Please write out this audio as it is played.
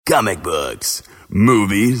comic books,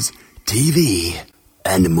 movies, TV,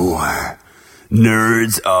 and more.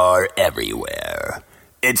 Nerds are everywhere.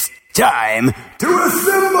 It's time to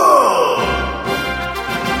assemble!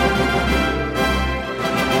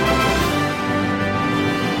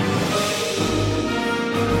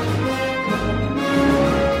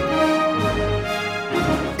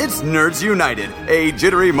 It's Nerds United, a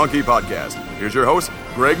Jittery Monkey podcast. Here's your host,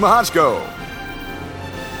 Greg Mahochko.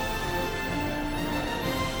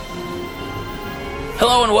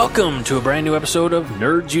 Hello and welcome to a brand new episode of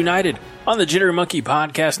Nerds United on the Jittery Monkey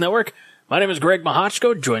Podcast Network. My name is Greg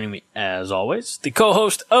Mahochko. Joining me, as always, the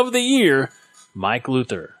co-host of the year, Mike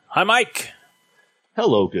Luther. Hi, Mike.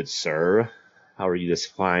 Hello, good sir. How are you this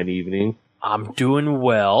fine evening? I'm doing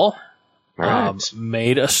well. All right.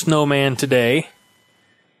 Made a snowman today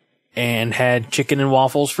and had chicken and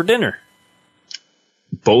waffles for dinner.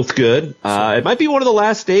 Both good. It might be one of the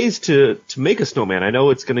last days to make a snowman. I know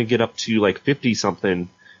it's going to get up to like 50-something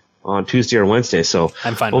on Tuesday or Wednesday, so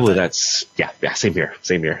I'm fine hopefully with that. that's same here.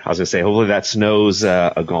 I was going to say, hopefully that snow's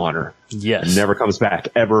a goner. Yes. And never comes back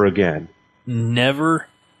ever again. Never,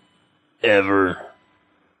 ever,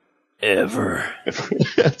 ever.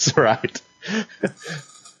 That's right.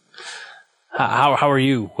 How are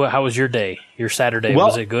you? How was your day? Your Saturday? Well,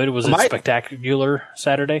 was it good? Was it a spectacular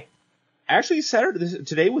Saturday? Actually,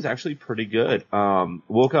 today was actually pretty good.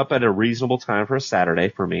 Woke up at a reasonable time for a Saturday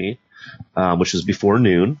for me, which was before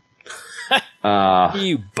noon.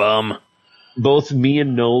 You bum. Both me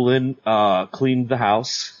and Nolan cleaned the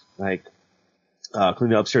house, cleaned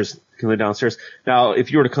the upstairs, cleaned the downstairs. Now,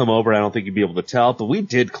 if you were to come over, I don't think you'd be able to tell, but we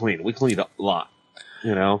did clean. We cleaned a lot,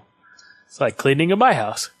 you know? It's like cleaning in my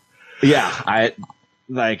house. Yeah,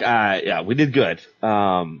 we did good.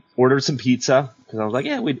 Ordered some pizza, because I was like,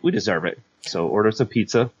 yeah, we deserve it. So ordered some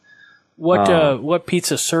pizza. What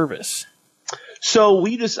pizza service? So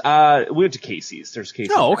we just we went to Casey's. There's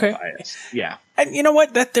Casey's. Oh, okay. Yeah. And you know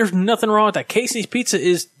what? There's nothing wrong with that. Casey's Pizza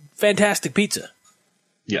is fantastic pizza.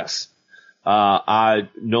 Yes.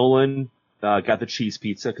 Nolan got the cheese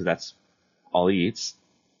pizza because that's all he eats.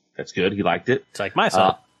 That's good. He liked it. It's like my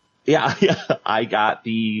son. Yeah. I got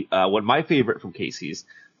the my favorite from Casey's.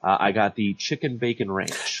 I got the chicken bacon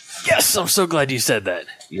ranch. Yes, I'm so glad you said that.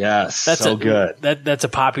 Yes, that's good. That's a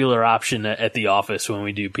popular option at the office when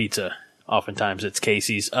we do pizza. Oftentimes it's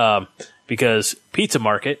Casey's because Pizza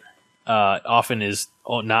Market often is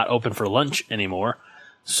not open for lunch anymore.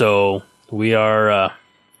 So we are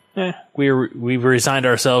we've resigned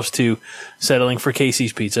ourselves to settling for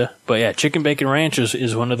Casey's Pizza. But yeah, chicken bacon ranch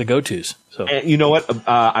is one of the go-tos. So and you know what?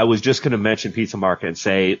 I was just going to mention Pizza Market and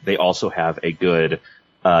say they also have a good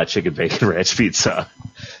chicken bacon ranch pizza.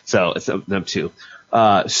 So it's them too.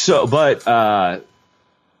 Not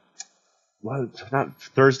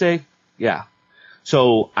Thursday? Yeah.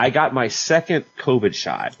 So I got my second COVID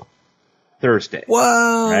shot Thursday.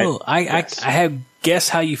 Whoa! Right? I have guess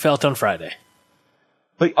how you felt on Friday.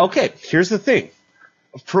 But okay, here's the thing.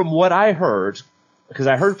 From what I heard, because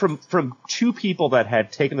I heard from two people that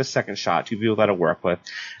had taken the second shot, two people that I work with,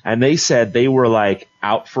 and they said they were like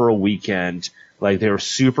out for a weekend, like they were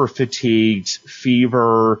super fatigued,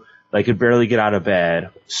 fever, they could barely get out of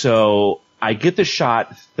bed. So I get the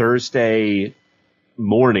shot Thursday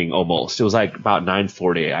morning almost. It was like about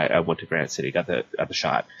 9:40. I went to Granite City, got the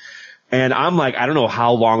shot. And I'm like, I don't know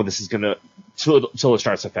how long this is gonna till it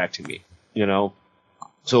starts affecting me, you know?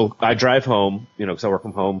 So I drive home, you know, because I work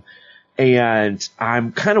from home, and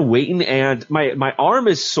I'm kind of waiting, and my arm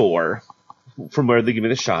is sore from where they give me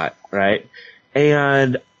the shot, right?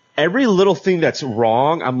 And every little thing that's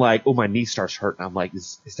wrong, I'm like, oh, my knee starts hurting. I'm like,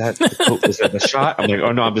 is that the shot? I'm like,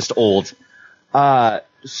 oh no, I'm just old.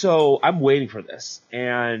 So I'm waiting for this,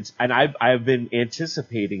 and I've been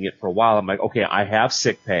anticipating it for a while. I'm like, okay, I have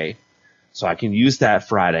sick pay, so I can use that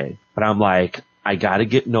Friday. But I'm like, I got to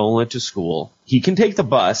get Nolan to school. He can take the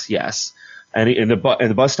bus, yes, and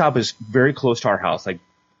the bus stop is very close to our house, like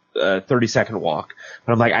 30-second walk.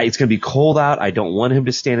 But I'm like, it's gonna be cold out. I don't want him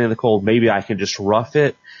to stand in the cold. Maybe I can just rough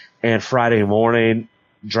it, and Friday morning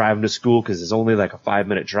drive him to school because it's only like a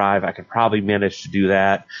 5-minute drive. I could probably manage to do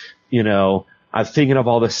that, you know. I'm thinking of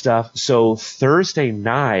all this stuff. So Thursday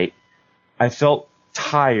night, I felt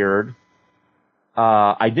tired.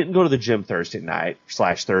 I didn't go to the gym Thursday night /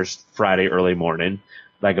 Friday early morning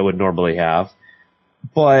like I would normally have,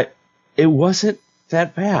 but it wasn't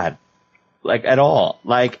that bad, like at all.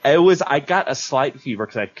 Like I got a slight fever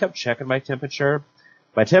because I kept checking my temperature.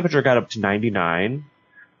 My temperature got up to 99,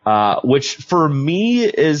 which for me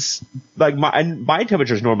is like my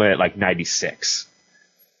temperature is normally at like 96.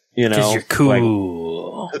 You know, because you're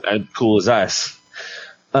cool. Like, I'm cool as ice.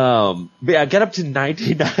 But yeah, I got up to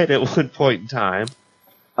 99 at one point in time.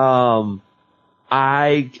 I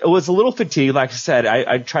was a little fatigued. Like I said,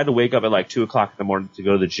 I tried to wake up at like 2 o'clock in the morning to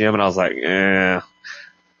go to the gym, and I was like,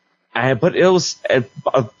 but it was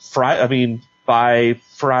by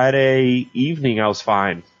Friday evening, I was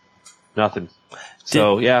fine. Nothing.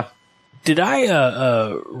 So, yeah. Did I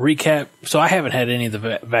recap? So I haven't had any of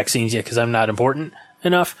the vaccines yet because I'm not important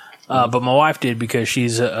enough. But my wife did because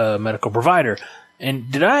she's a medical provider.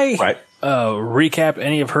 And did I recap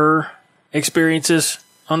any of her experiences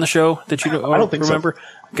on the show that you I don't think remember?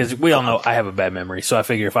 Because we all know I have a bad memory, so I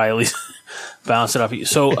figure if I at least bounce it off you.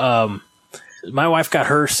 So my wife got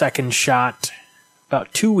her second shot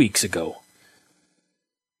about 2 weeks ago.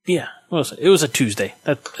 Yeah, it was a Tuesday.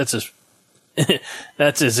 That's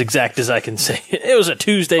as exact as I can say. It was a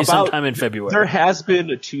Tuesday sometime in February. There has been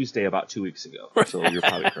a Tuesday about 2 weeks ago, so you're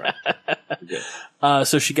probably correct.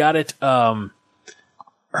 So she got it.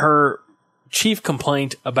 Her chief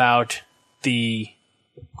complaint about the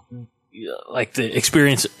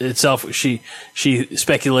experience itself, she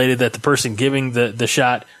speculated that the person giving the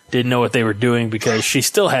shot didn't know what they were doing because she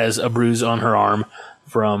still has a bruise on her arm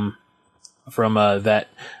from that.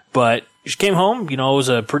 But she came home, it was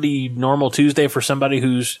a pretty normal Tuesday for somebody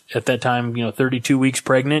who's at that time, 32 weeks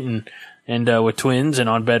pregnant and with twins and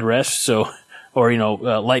on bed rest. So, or,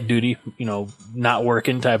 light duty, not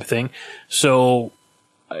working type of thing. So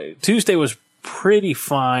Tuesday was pretty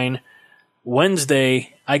fine.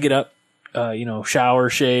 Wednesday, I get up, shower,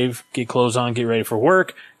 shave, get clothes on, get ready for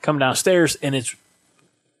work, come downstairs, and it's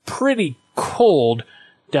pretty cold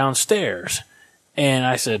downstairs. And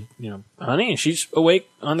I said, honey, and she's awake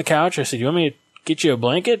on the couch. I said, you want me to get you a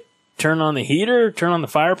blanket, turn on the heater, turn on the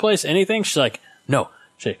fireplace, anything? She's like, no.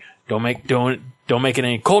 She's like, don't make it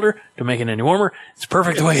any colder. Don't make it any warmer. It's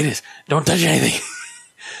perfect the way it is. Don't touch anything.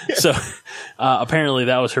 So, apparently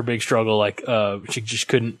that was her big struggle. Like, she just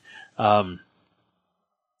couldn't, and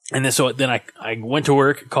then I went to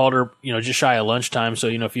work, called her, just shy of lunchtime. So,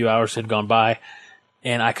 a few hours had gone by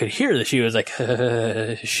and I could hear that she was like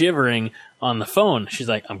shivering on the phone. She's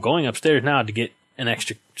like, I'm going upstairs now to get an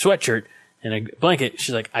extra sweatshirt and a blanket.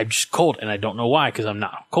 She's like, I'm just cold and I don't know why, because I'm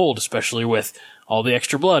not cold, especially with all the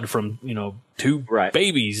extra blood from, two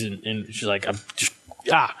babies. And she's like, I'm just,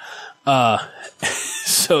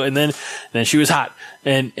 so, and then she was hot.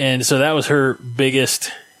 And so that was her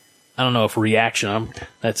biggest, I don't know if reaction,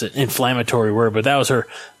 that's an inflammatory word, but that was her,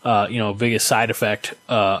 biggest side effect,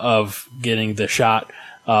 of getting the shot,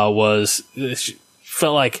 was she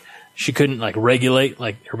felt like she couldn't regulate,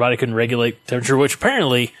 her body couldn't regulate temperature, which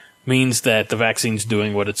apparently means that the vaccine's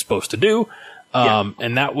doing what it's supposed to do.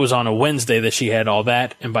 And that was on a Wednesday that she had all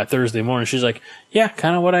that. And by Thursday morning, she's like, yeah,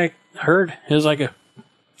 kind of what I heard. It was like a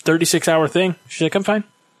 36-hour thing. She's like, I'm fine.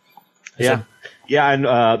 Yeah,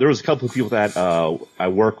 and there was a couple of people that I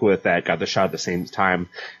work with that got the shot at the same time,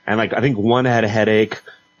 and I think one had a headache,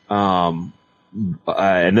 and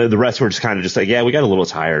the rest were just kind of just like, yeah, we got a little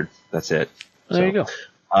tired. That's it. There you go.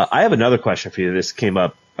 I have another question for you. This came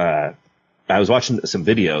up. I was watching some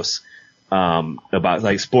videos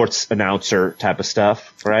about sports announcer type of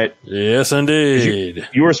stuff, right? Yes, indeed.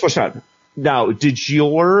 You were supposed to. Now, did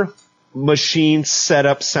your machine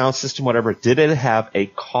setup, sound system, whatever, did it have a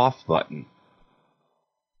cough button?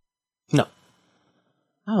 No.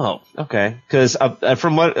 Oh, okay. Because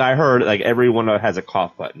from what I heard, everyone has a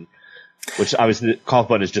cough button, which obviously the cough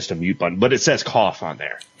button is just a mute button, but it says cough on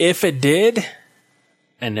there. If it did,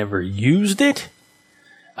 I never used it.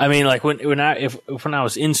 I mean, when I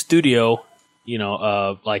was in studio,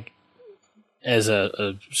 as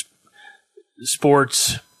a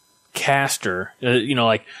sports caster,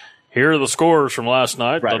 here are the scores from last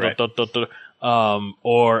night, right.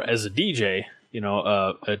 Or as a DJ,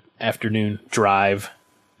 an afternoon drive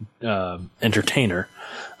entertainer,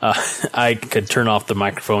 I could turn off the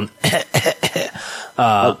microphone.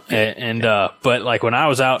 But when I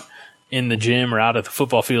was out in the gym or out at the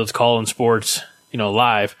football fields calling sports,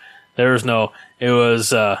 live, there was no, it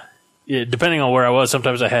was, depending on where I was,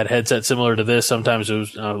 sometimes I had headset similar to this. Sometimes it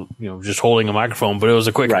was, just holding a microphone, but it was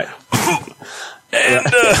a quick, right. And,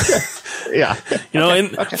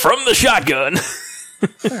 from the shotgun.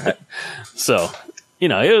 Right. So,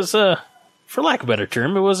 it was, for lack of a better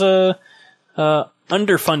term, it was a,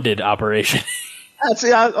 underfunded operation. That's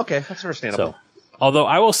understandable. So, although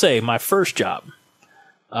I will say my first job,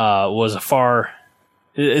 was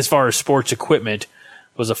as far as sports equipment,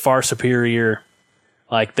 was a far superior,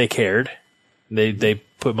 they cared. They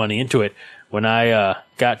put money into it. When I,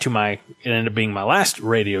 got to it ended up being my last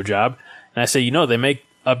radio job, and I say, they make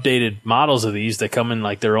updated models of these that come in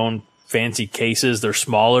their own fancy cases. They're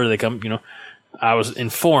smaller. They come, I was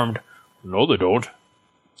informed, no, they don't.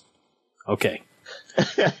 Okay.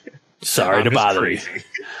 Sorry to bother you.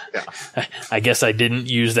 Yeah. I guess I didn't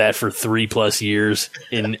use that for 3+ years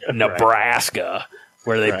in Nebraska,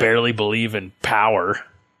 where they barely believe in power.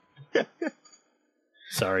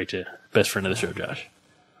 Sorry to best friend of the show, Josh.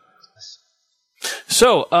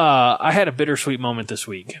 So, I had a bittersweet moment this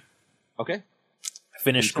week. Okay. I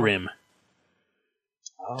finished Grimm.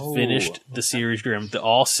 Finished the series Grimm.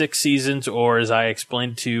 All 6 seasons, or as I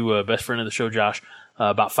explained to best friend of the show, Josh,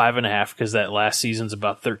 about 5.5, because that last season's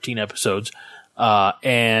about 13 episodes.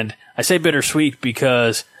 And I say bittersweet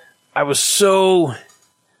because I was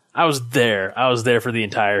there. I was there for the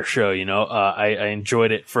entire show, you know. I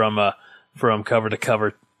enjoyed it from cover to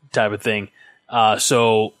cover type of thing.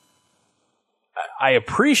 So I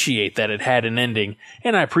appreciate that it had an ending,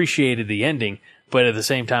 and I appreciated the ending, but at the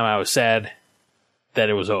same time I was sad that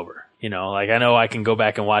it was over. You know, like I know I can go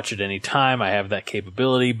back and watch it anytime. I have that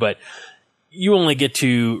capability, but you only get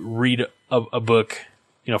to read a book,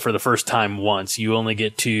 you know, for the first time once. You only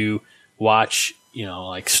get to watch, you know,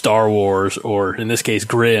 like Star Wars or in this case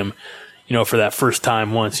Grimm, you know, for that first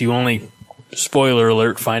time once. You only, spoiler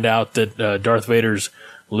alert, find out that Darth Vader's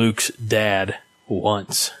Luke's dad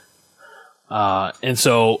once. And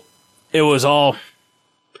so it was all,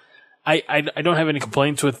 I don't have any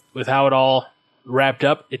complaints with how it all wrapped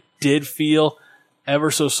up. It did feel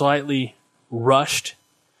ever so slightly rushed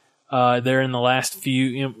there in the last few,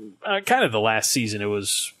 you know, kind of the last season it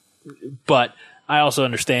was, but I also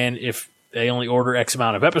understand if they only order X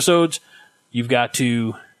amount of episodes, you've got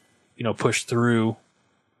to, you know, push through,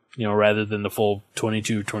 you know, rather than the full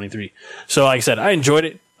 22, 23. So like I said, I enjoyed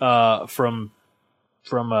it from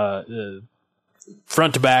front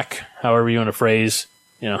to back, however you want to phrase.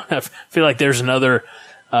 You know, I feel like there's another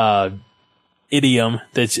idiom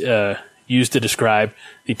that's used to describe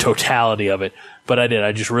the totality of it. But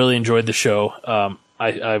I just really enjoyed the show.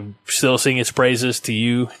 I'm still sing its praises to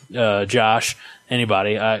you, Josh,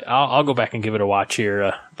 anybody. I'll go back and give it a watch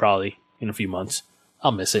here probably in a few months.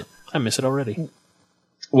 I'll miss it. I miss it already.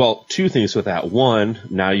 Well, 2 things with that. One,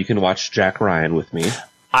 now you can watch Jack Ryan with me.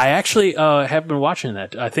 I actually have been watching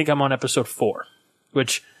that. I think I'm on episode 4,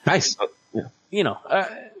 which nice. Yeah. You know,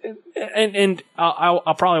 and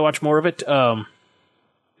I'll probably watch more of it, or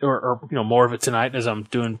you know, more of it tonight as I'm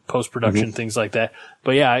doing post production things like that.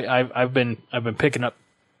 But yeah, I've been picking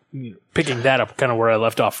that up kind of where I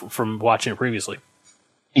left off from watching it previously.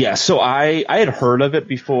 Yeah, so I had heard of it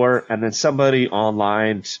before, and then somebody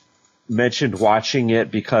online mentioned watching it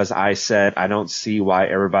because I said I don't see why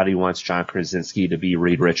everybody wants John Krasinski to be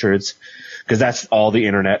Reed Richards, because that's all the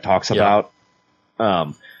internet talks about.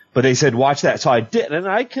 But they said watch that, so I did, and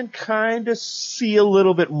I can kind of see a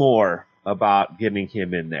little bit more about getting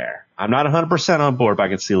him in there. I'm not 100% on board, but I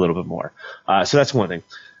can see a little bit more. So that's one thing.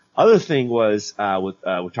 Other thing was we're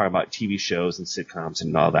talking about TV shows and sitcoms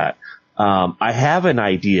and all that. I have an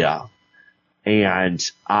idea.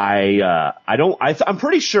 And I'm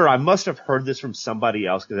pretty sure I must have heard this from somebody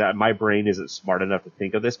else because my brain isn't smart enough to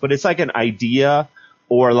think of this, but it's like an idea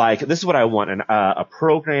or like, this is what I want, a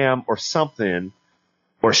program or something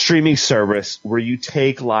or streaming service where you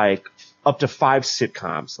take like up to 5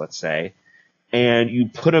 sitcoms, let's say, and you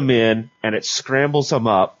put them in and it scrambles them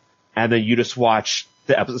up and then you just watch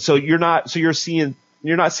the episode. So you're not seeing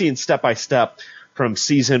step by step from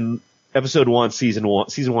episode 1, season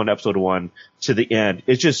 1, episode 1 to the end.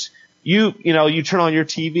 It's just, you turn on your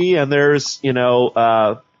TV and there's,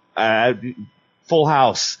 Full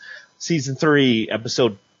House, season 3,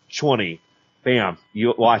 episode 20. Bam,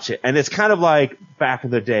 you watch it. And it's kind of like back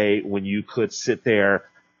in the day when you could sit there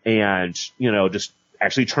and, just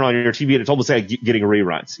actually turn on your TV and it's almost like getting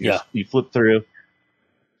reruns. You flip through.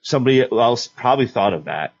 Somebody else probably thought of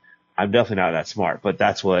that. I'm definitely not that smart, but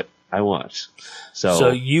that's what I want.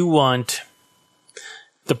 So you want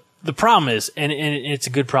the problem is, and it's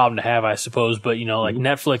a good problem to have, I suppose, but like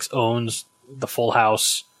Netflix owns the Full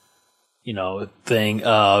House, thing.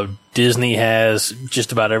 Disney has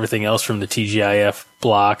just about everything else from the TGIF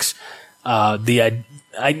blocks. I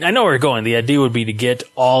know where you're going. The idea would be to get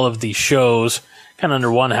all of these shows kind of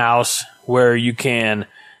under one house where you can,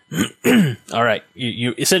 all right,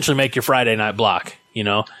 you essentially make your Friday night block,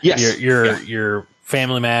 Yes. Your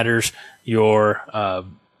Family Matters, your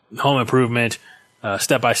Home Improvement,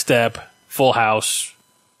 Step by Step, Full House,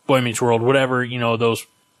 Boy Meets World, whatever, those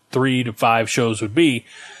 3 to 5 shows would be,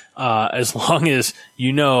 as long as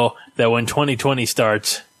you know that when 2020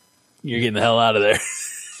 starts, you're getting the hell out of there.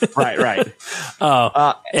 Right.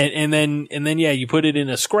 And then, you put it in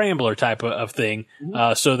a scrambler type of thing,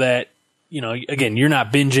 so that, again, you're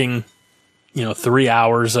not binging, 3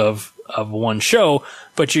 hours of of one show,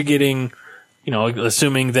 but you're getting, you know,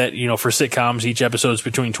 assuming that, you know, for sitcoms, each episode is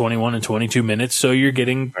between 21 and 22 minutes. So you're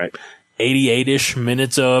getting 88-ish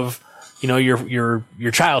minutes of, you know, your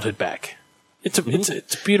childhood back. It's a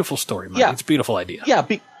beautiful story, Mike. Yeah. It's a beautiful idea. Yeah.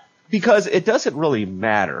 Because it doesn't really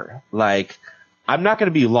matter. Like, I'm not going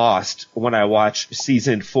to be lost when I watch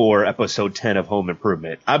season 4, episode 10 of Home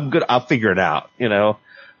Improvement. I'll figure it out, you know?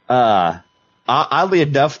 Oddly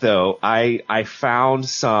enough, though, I found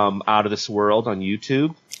some Out of This World on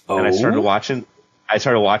YouTube, and I started watching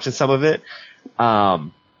some of it.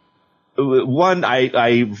 One,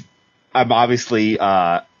 I'm obviously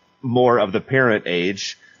more of the parent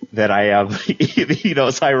age than I am, you know,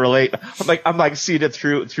 so I relate. I'm like seeing it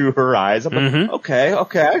through her eyes. I'm like, okay,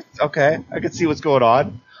 I can see what's going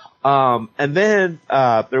on. And then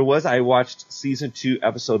I watched season 2,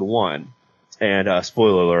 episode 1, and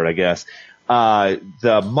spoiler alert, I guess.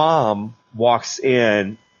 The mom walks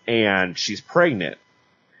in and she's pregnant,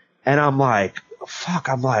 and I'm like, fuck.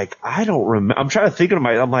 I don't remember. I'm trying to think of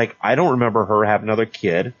I don't remember her having another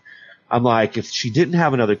kid. I'm like, if she didn't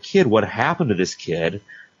have another kid, what happened to this kid?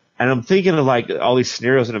 And I'm thinking of like all these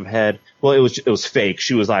scenarios in my head. Well, it was fake.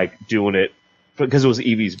 She was like doing it because it was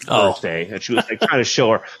Evie's birthday, and she was like trying to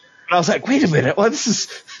show her. And I was like, wait a minute, well, this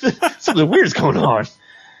is something weird's going on.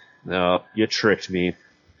 No, you tricked me. It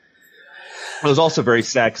was also very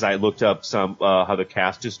sad because I looked up some how the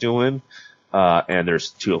cast is doing, and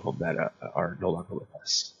there's 2 of them that are no longer with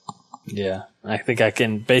us. Yeah, I think I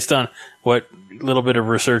can, based on what little bit of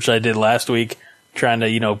research I did last week, trying to,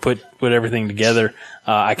 you know, put everything together,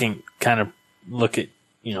 I can kind of look at,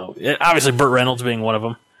 you know, obviously Burt Reynolds being one of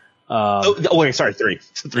them. Wait, sorry, 3.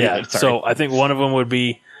 3 yeah, so I think one of them would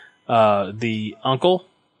be the uncle,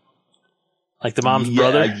 like the mom's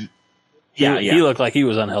brother. He looked like he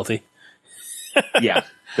was unhealthy. Yeah,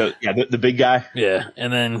 the big guy. Yeah,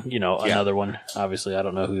 and then, you know, another one. Obviously, I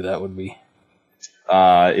don't know who that would be.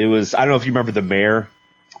 It was, I don't know if you remember the mayor.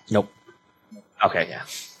 Nope. Okay, yeah.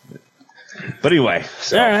 But anyway,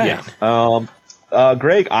 so right. yeah.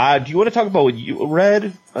 Greg, do you want to talk about what you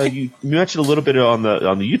read? You mentioned a little bit on the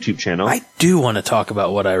YouTube channel. I do want to talk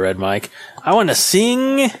about what I read, Mike. I want to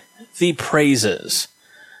sing the praises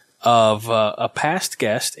of a past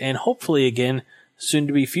guest, and hopefully again soon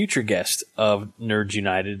to be future guest of Nerds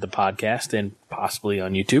United, the podcast, and possibly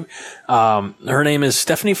on YouTube. Her name is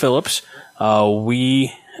Stephanie Phillips. I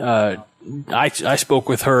spoke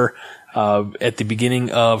with her at the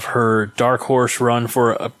beginning of her Dark Horse run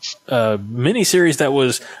for a mini series that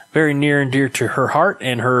was very near and dear to her heart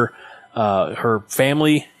and her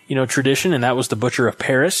family, you know, tradition, and that was the Butcher of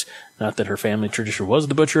Paris. Not that her family tradition was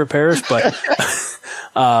the Butcher of Paris,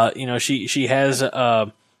 but you know, she has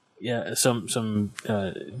some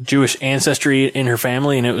Jewish ancestry in her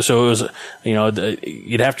family, and it was you know,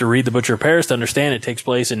 you'd have to read the Butcher of Paris to understand it takes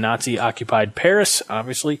place in Nazi occupied Paris,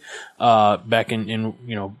 obviously, back in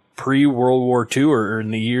you know, pre-World War II or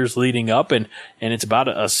in the years leading up, and it's about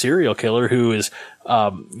a serial killer who is, you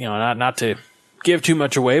know, not to give too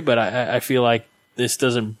much away, but I feel like this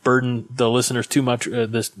doesn't burden the listeners too much,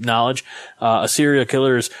 this knowledge. A serial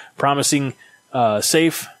killer is promising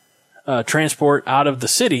safe transport out of the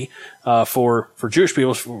city for Jewish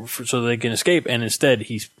people so they can escape, and instead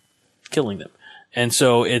he's killing them. And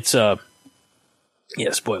so it's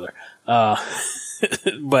spoiler.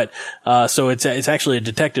 But so it's actually a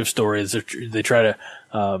detective story. They try to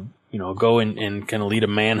you know, go and kind of lead a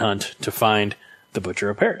manhunt to find the Butcher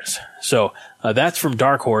of Paris. So that's from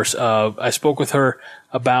Dark Horse. I spoke with her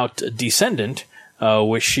about Descendant,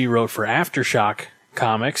 which she wrote for Aftershock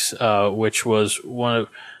Comics, which was one of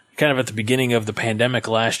kind of at the beginning of the pandemic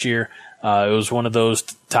last year. It was one of those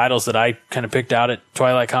titles that I kind of picked out at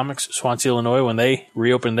Twilight Comics, Swansea, Illinois, when they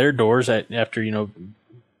reopened their doors after, you know,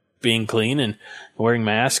 being clean and wearing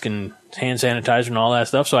masks and hand sanitizer and all that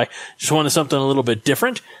stuff. So I just wanted something a little bit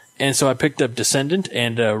different. And so I picked up Descendant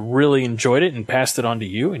and really enjoyed it and passed it on to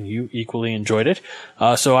you, and you equally enjoyed it.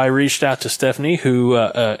 So I reached out to Stephanie, who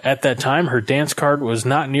at that time, her dance card was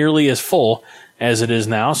not nearly as full as it is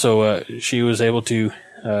now. So she was able to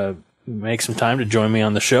make some time to join me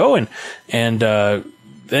on the show. And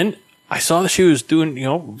then I saw that she was doing, you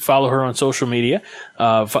know, follow her on social media,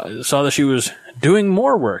 saw that she was doing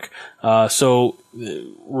more work. So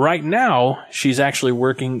right now she's actually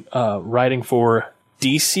working, writing for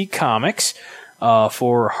DC Comics,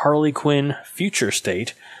 for Harley Quinn Future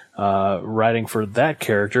State, writing for that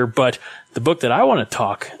character. But the book that I want to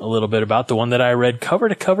talk a little bit about, the one that I read cover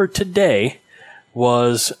to cover today,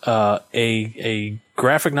 was a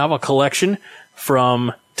graphic novel collection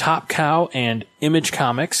from Top Cow and Image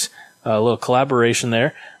Comics, A little collaboration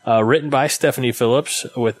there. Written by Stephanie Phillips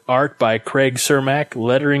with art by Craig Cermak,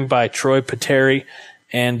 lettering by Troy Pateri,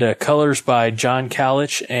 and colors by John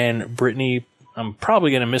Kalich and Brittany, I'm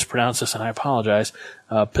probably going to mispronounce this and I apologize,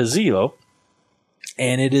 Pizzillo.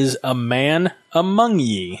 And it is A Man Among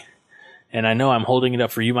Ye. And I know I'm holding it up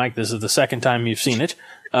for you, Mike. This is the second time you've seen it.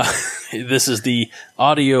 This is the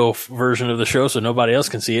audio version of the show, so nobody else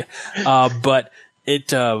can see it. But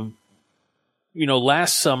it,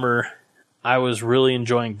 last summer I was really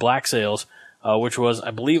enjoying Black Sails, which was,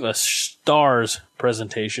 I believe, a Starz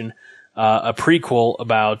presentation, a prequel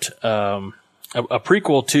about, a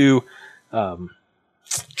prequel to,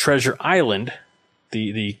 Treasure Island,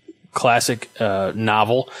 the classic,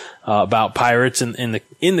 novel, about pirates in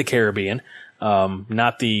the Caribbean.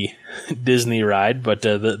 Not the Disney ride, but,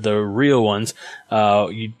 the real ones.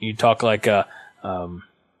 You talk like, it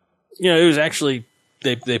was actually,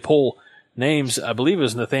 they pull names. I believe it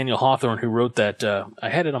was Nathaniel Hawthorne who wrote that. I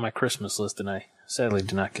had it on my Christmas list and I sadly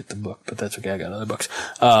did not get the book, but that's okay. I got other books.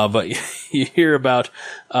 But you hear about,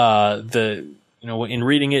 in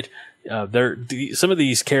reading it, some of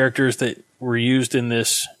these characters that were used in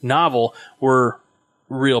this novel were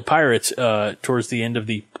real pirates, towards the end of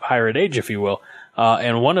the pirate age, if you will.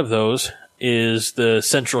 And one of those is the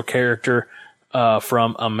central character,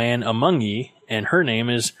 from A Man Among Ye, and her name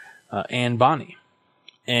is, Anne Bonny.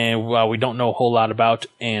 And while we don't know a whole lot about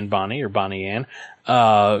Anne Bonny or Bonnie Ann,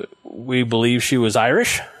 we believe she was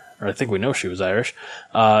Irish, or I think we know she was Irish.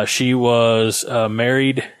 She was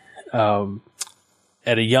married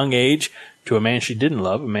at a young age to a man she didn't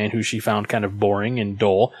love, a man who she found kind of boring and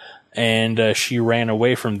dull, and she ran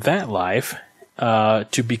away from that life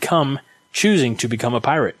choosing to become a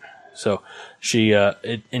pirate. So she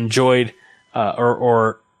enjoyed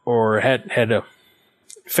or had a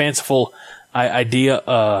fanciful idea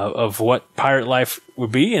of what pirate life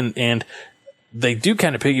would be, and they do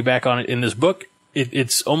kind of piggyback on it in this book.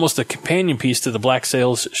 It's almost a companion piece to the Black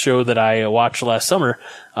Sails show that I watched last summer,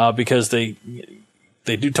 because they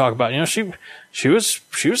do talk about, she was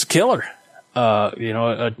a killer,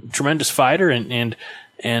 a tremendous fighter and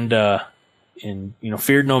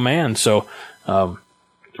feared no man. So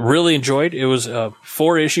really enjoyed. It was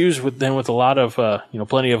 4 issues with a lot of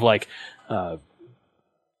plenty of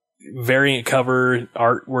variant cover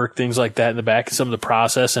artwork, things like that in the back, some of the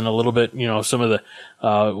process, and a little bit, some of the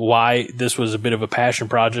why this was a bit of a passion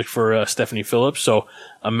project for Stephanie Phillips. So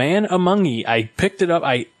A Man Among Ye, I picked it up.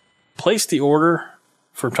 I placed the order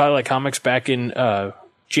for Twilight Comics back in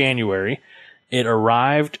January. It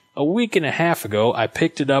arrived a week and a half ago. I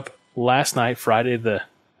picked it up last night, Friday the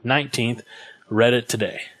 19th, read it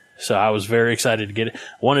today. So I was very excited to get it. I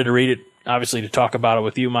wanted to read it, obviously, to talk about it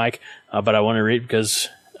with you, Mike, but I want to read it because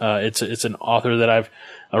it's an author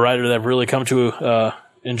a writer that I've really come to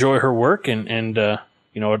enjoy her work, and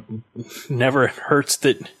it never hurts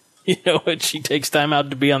that she takes time out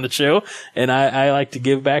to be on the show, and I like to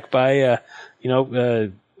give back by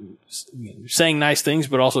saying nice things,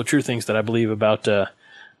 but also true things that I believe about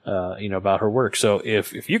about her work. So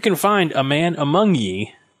if you can find A Man Among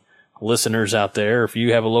Ye, listeners out there, if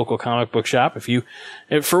you have a local comic book shop,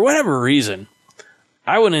 if for whatever reason,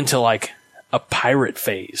 I went into a pirate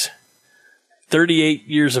phase. 38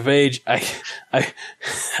 years of age, I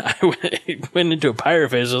went into a pirate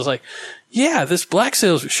phase. I was like, yeah, this Black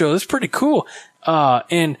Sails show, that's pretty cool.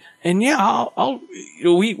 And yeah,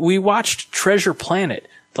 we watched Treasure Planet,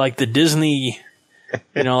 the Disney,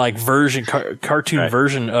 version, cartoon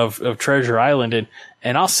version of Treasure Island.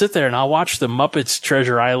 And I'll sit there and I'll watch the Muppets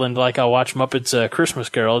Treasure Island like I'll watch Muppets Christmas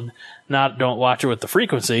Carol. Don't watch it with the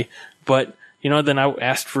frequency, but then I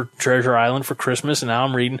asked for Treasure Island for Christmas, and now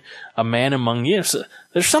I'm reading A Man Among Ye. So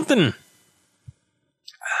there's something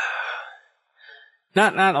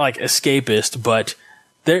not escapist, but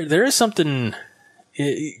there is something.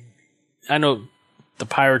 I know the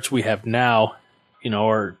pirates we have now,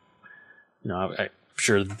 I'm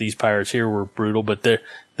sure that these pirates here were brutal, but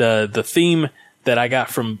the theme that I got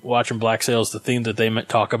from watching Black Sails, the theme that they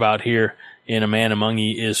talk about here in A Man Among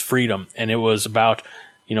Ye is freedom, and it was about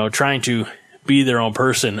trying to be their own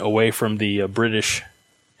person away from the British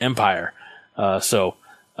Empire. So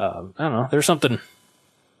I don't know. There's something.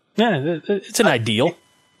 Yeah, it's an ideal.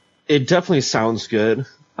 It definitely sounds good.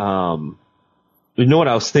 You know what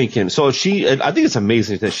I was thinking? So I think it's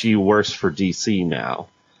amazing that she works for DC now.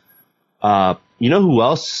 You know who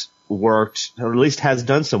else worked, or at least has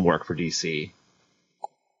done some work for DC?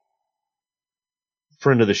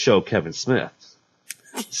 Friend of the show, Kevin Smith.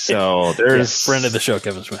 So there's friend of the show,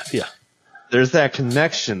 Kevin Smith. Yeah. There's that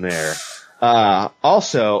connection there.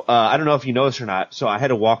 Also, I don't know if you noticed or not, so I had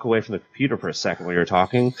to walk away from the computer for a second when you were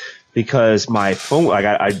talking because my phone,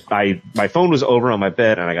 my phone was over on my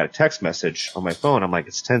bed and I got a text message on my phone. I'm like,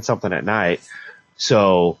 it's 10 something at night.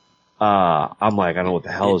 So, I'm like, I don't know what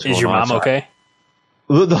the hell is going on. Is your mom okay?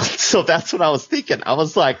 So that's what I was thinking. I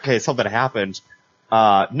was like, okay, something happened.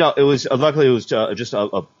 No, it was, luckily it was just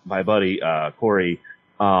my buddy, Corey,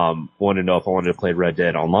 wanted to know if I wanted to play Red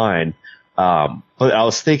Dead Online. But I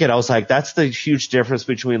was thinking, I was like, that's the huge difference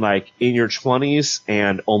between like in your 20s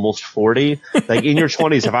and almost 40. Like in your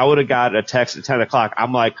 20s, if I would have got a text at 10 o'clock,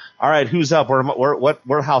 I'm like, all right, who's up?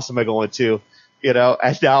 Where house am I going to? You know,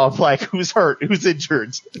 and now I'm like, who's hurt? Who's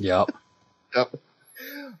injured? Yep.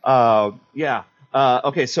 Yeah.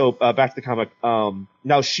 Okay, so back to the comic.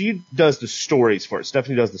 Now she does the stories for it.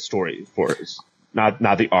 Stephanie does the story for it, not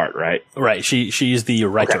the art, right? Right. She's the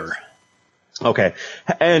writer. Okay,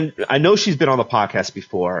 and I know she's been on the podcast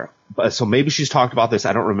before, but so maybe she's talked about this.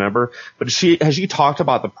 I don't remember, but has she talked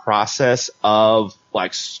about the process of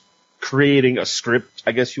like creating a script,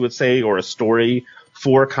 I guess you would say, or a story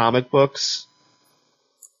for comic books?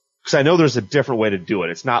 Because I know there's a different way to do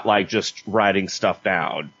it. It's not like just writing stuff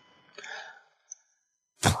down.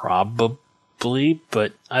 Probably,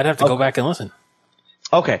 but I'd have to go back and listen.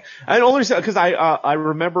 Okay, and only because I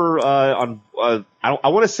remember I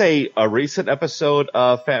want to say a recent episode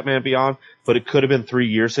of Fat Man Beyond, but it could have been 3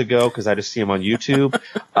 years ago because I just see him on YouTube.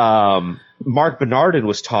 Mark Bernardin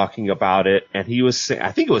was talking about it, and he was saying,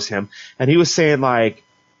 I think it was him, and he was saying like,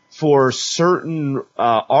 for certain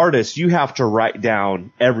artists, you have to write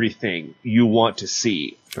down everything you want to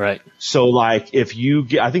see. Right. So, like, if you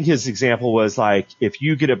get, I think his example was like, if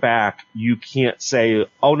you get it back, you can't say,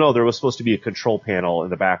 oh no, there was supposed to be a control panel in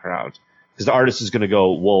the background. Because the artist is going to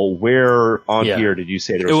go, well, where on here did you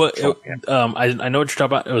say there was a control panel? I know what you're talking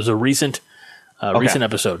about. It was a recent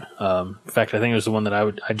episode. In fact, I think it was the one that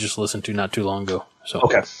I just listened to not too long ago. So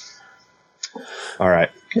okay. All right.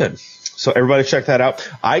 Good. So everybody check that out.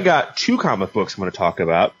 I got 2 comic books I'm going to talk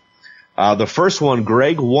about. The first one,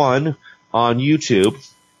 Greg won on YouTube.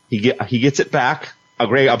 He gets it back.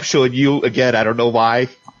 Greg, I'm showing you again. I don't know why.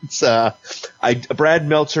 It's Brad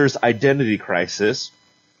Meltzer's Identity Crisis.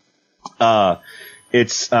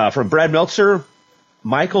 It's from Brad Meltzer,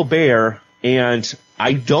 Michael Baer, and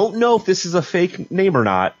I don't know if this is a fake name or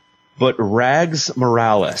not, but Rags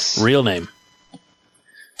Morales. Real name.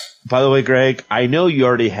 By the way, Greg, I know you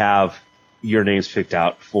already have your names picked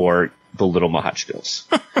out for the Little Machos.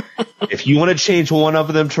 If you want to change one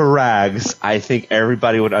of them to Rags, I think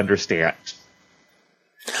everybody would understand.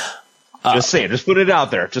 Just saying. Just putting it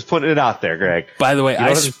out there. Just putting it out there, Greg. By the way,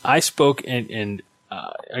 I spoke and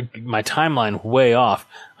my timeline way off.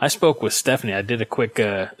 I spoke with Stephanie. I did a quick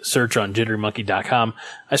search on jitterymonkey.com.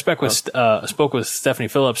 I spoke with Stephanie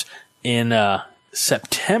Phillips in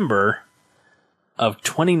September of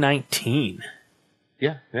 2019.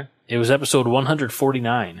 Yeah. It was episode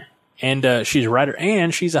 149. And she's a writer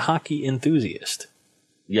and she's a hockey enthusiast.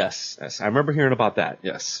 Yes. I remember hearing about that.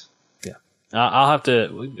 Yes. Yeah. I'll have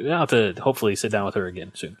to hopefully sit down with her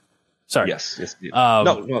again soon. Sorry. Yes.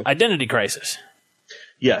 No. Identity Crisis.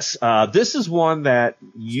 Yes. This is one that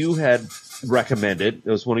you had recommended. It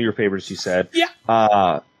was one of your favorites, you said. Yeah.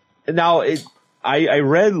 Now, I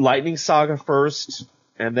read Lightning Saga first,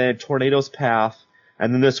 and then Tornado's Path,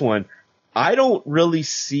 and then this one. I don't really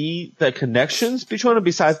see the connections between them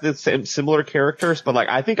besides the similar characters, but like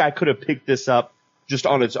I think I could have picked this up just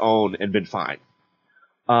on its own and been fine.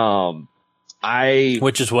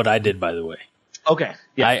 Which is what I did, by the way. Okay.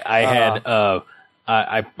 Yeah.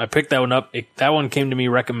 I picked that one up. That one came to me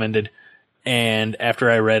recommended, and after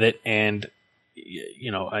I read it, and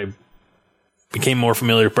I became more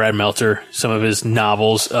familiar with Brad Meltzer, some of his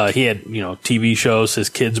novels. He had TV shows, his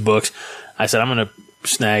kids' books. I said I'm going to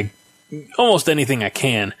snag almost anything I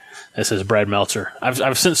can that says Brad Meltzer.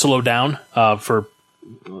 I've since slowed down for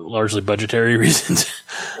largely budgetary reasons,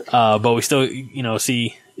 but we still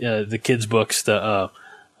see the kids' books, the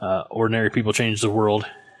Ordinary People Change the World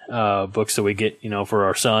books that we get for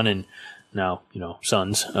our son and now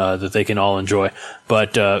sons that they can all enjoy.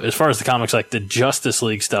 But as far as the comics, like the Justice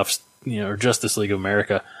League stuff, or Justice League of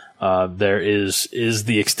America, there is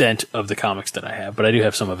the extent of the comics that I have, but I do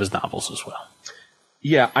have some of his novels as well.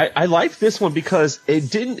 Yeah, I like this one because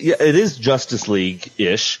it is Justice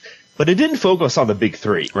League-ish, but it didn't focus on the big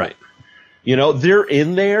three. Right. They're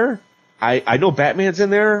in there. I know Batman's in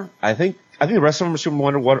there. I think the rest of them are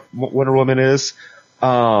Superman, Wonder Woman is.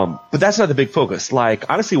 But that's not the big focus. Like,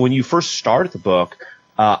 honestly, when you first started the book,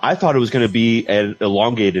 I thought it was going to be an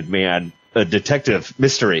elongated man, a detective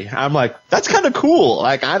mystery. I'm like, that's kind of cool.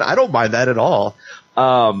 Like, I don't mind that at all.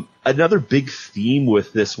 Another big theme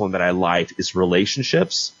with this one that I liked is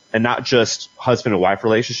relationships. and not just husband and wife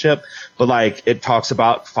relationship, but like it talks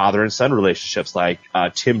about father and son relationships, like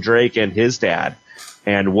Tim Drake and his dad,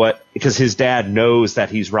 and because his dad knows that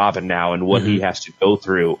he's Robin now and what he has to go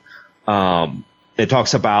through. It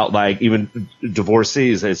talks about like even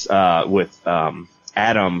divorcees with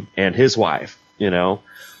Adam and his wife.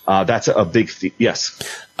 That's a big yes.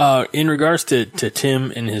 In regards to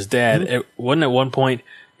Tim and his dad, wasn't at one point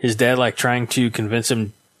his dad like trying to convince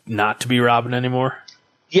him not to be Robin anymore?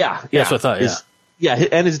 Yeah. That's what I thought.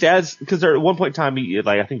 And his dad's, because at one point in time,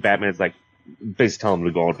 I think Batman's like basically telling him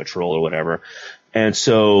to go on patrol or whatever, and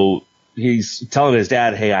so he's telling his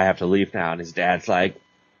dad, "Hey, I have to leave now," and his dad's like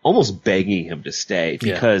almost begging him to stay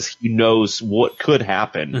because he knows what could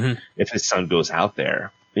happen if his son goes out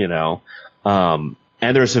there, And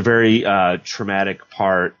there's a very traumatic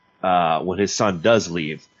part when his son does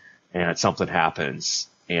leave and something happens,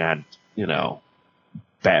 and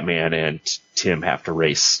Batman and Tim have to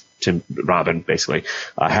race. Robin basically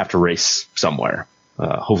have to race somewhere.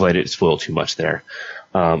 Hopefully, I didn't spoil too much there.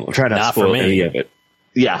 I'm trying not to spoil any of it.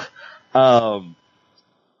 Yeah. I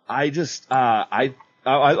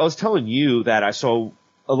was telling you that I saw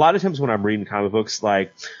a lot of times when I'm reading comic books,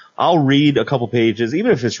 like I'll read a couple pages,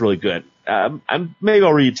 even if it's really good. Maybe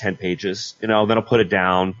I'll read 10 pages, then I'll put it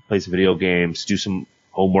down, play some video games, do some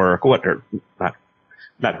homework,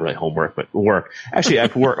 not really homework, but work. Actually, I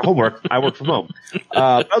work homework. I work from home.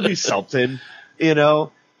 I'll do something,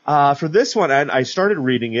 For this one, and I started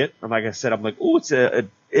reading it, and like I said, I'm like, oh, it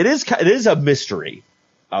is a mystery.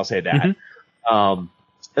 I'll say that.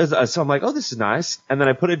 So I'm like, oh, this is nice. And then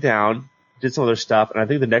I put it down, did some other stuff, and I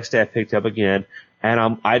think the next day I picked it up again,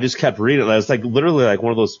 and I just kept reading it. It was like literally like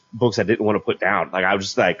one of those books I didn't want to put down. Like I was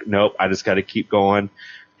just like, nope, I just got to keep going.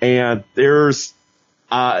 And there's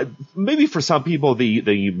maybe for some people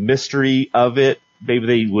the mystery of it, maybe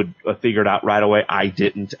they would have figured out right away. I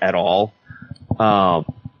didn't at all.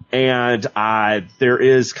 And there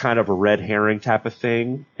is kind of a red herring type of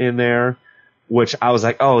thing in there, which I was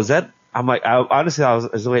like, oh, is that? I'm like, honestly, I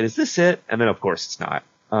was wait, is this it? And then of course it's not.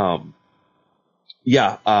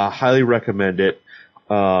 Highly recommend it.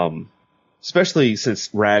 Especially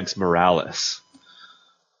since Rags Morales.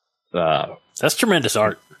 That's tremendous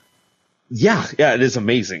art. Yeah, it is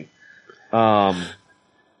amazing. I'll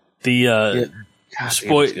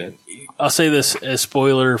say this as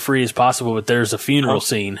spoiler free as possible, but there's a funeral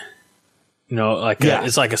scene.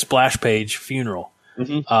 It's like a splash page funeral.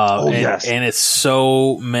 And it's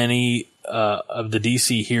so many of the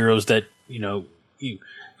DC heroes that you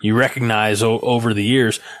recognize over the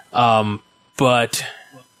years. But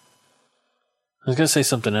I was going to say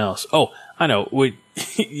something else. Oh, I know.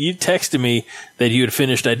 You texted me that you had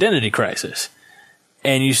finished Identity Crisis,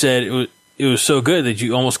 and you said it was so good that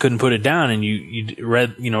you almost couldn't put it down, and you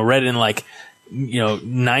read in like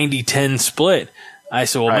 90-10 split. I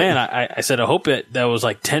said, well, man, I said, I hope that was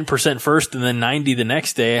like 10% first and then 90 the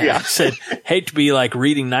next day. Yeah. I said, hate to be like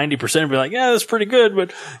reading 90% and be like, yeah, that's pretty good,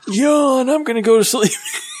 but yawn, I'm going to go to sleep.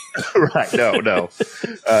 Right. No.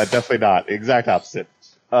 Definitely not. Exact opposite.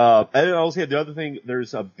 And also the other thing,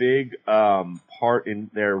 there's a big, part in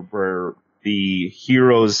there where the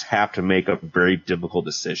heroes have to make a very difficult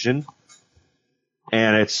decision.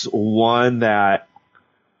 And it's one that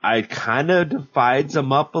I kind of divides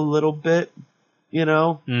them up a little bit. And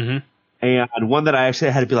one that I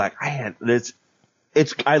actually had to be like, I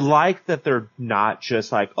like that they're not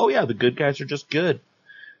just like, oh yeah, the good guys are just good.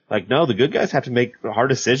 Like, no, the good guys have to make hard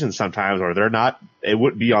decisions sometimes, or they're not, it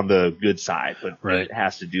wouldn't be on the good side, but it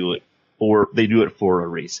has to do it, or they do it for a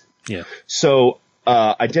reason. Yeah. So,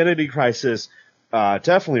 Identity Crisis,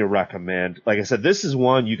 definitely recommend. Like I said, this is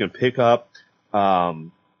one you can pick up.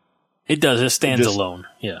 It does. It stands alone.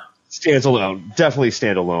 Yeah. Stands alone. Definitely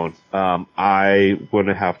stand alone. I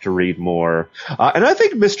wouldn't have to read more. And I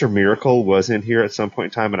think Mr. Miracle was in here at some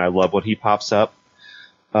point in time, and I love when he pops up.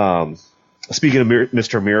 Speaking of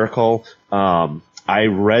Mr. Miracle, I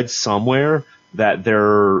read somewhere that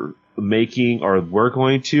they're making, or we're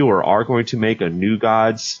going to, or are going to make a New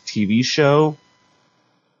Gods TV show.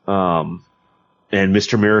 And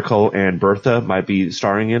Mr. Miracle and Bertha might be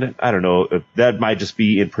starring in it. I don't know. If that might just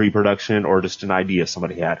be in pre-production or just an idea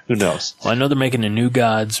somebody had. Who knows? Well, I know they're making a New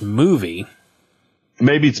Gods movie.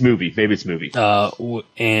 Maybe it's movie.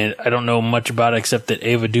 And I don't know much about it except that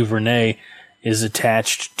Ava DuVernay is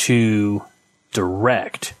attached to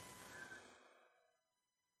direct.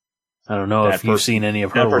 I don't know if you've seen any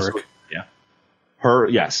of her work. Yeah.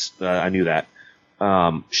 Yes, I knew that.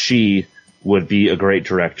 She would be a great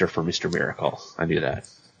director for Mr. Miracle. I knew that.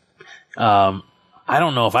 I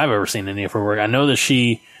don't know if I've ever seen any of her work. I know that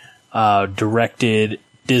she directed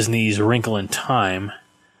Disney's Wrinkle in Time,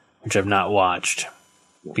 which I've not watched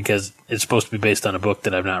because it's supposed to be based on a book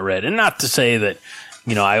that I've not read. And not to say that,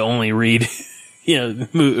 I only read,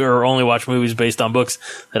 or only watch movies based on books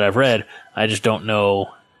that I've read. I just don't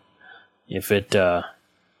know if it, if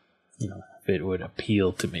it would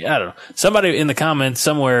appeal to me. I don't know. Somebody in the comments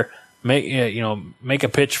somewhere make a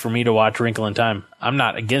pitch for me to watch Wrinkle in Time. I'm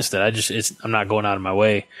not against it. I'm not going out of my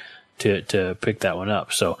way to pick that one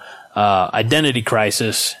up. So, Identity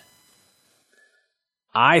Crisis,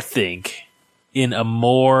 I think in a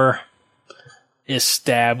more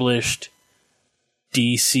established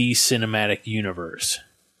DC cinematic universe,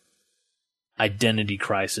 Identity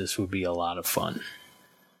Crisis would be a lot of fun.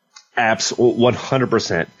 Absolutely,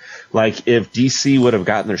 100%. Like, if DC would have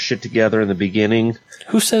gotten their shit together in the beginning.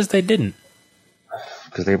 Who says they didn't?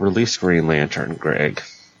 Because they released Green Lantern, Greg.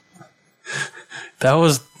 That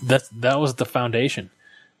was the foundation.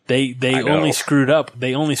 They only screwed up.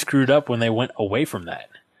 They only screwed up when they went away from that.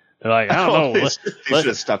 They're like, I don't know. They should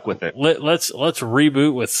have stuck with it. Let's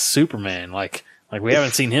reboot with Superman. Like we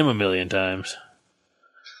haven't seen him a million times.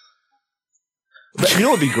 But you know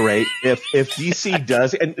what would be great if DC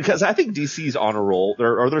does, and because I think DC's on a roll,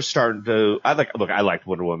 they're starting to. I liked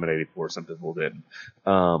Wonder Woman 84. Some people didn't.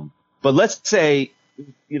 But let's say,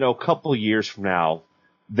 a couple years from now,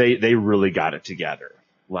 they really got it together.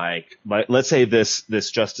 Like let's say this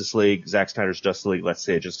Justice League, Zack Snyder's Justice League, let's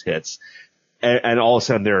say it just hits, and all of a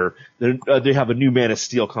sudden they have a new Man of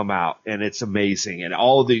Steel come out, and it's amazing, and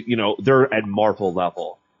all the they're at Marvel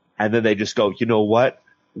level, and then they just go, you know what?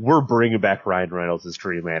 We're bringing back Ryan Reynolds as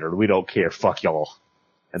Green Lantern. We don't care. Fuck y'all.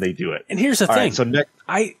 And they do it. And here's the thing.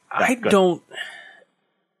 Right, so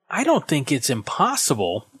I don't think it's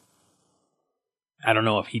impossible. I don't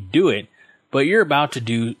know if he'd do it, but you're about to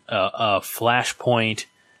do a Flashpoint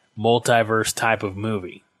multiverse type of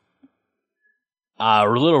movie.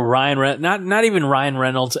 Little Ryan, not even Ryan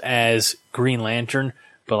Reynolds as Green Lantern,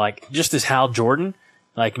 but like just as Hal Jordan.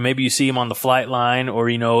 Like maybe you see him on the flight line, or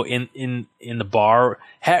in the bar.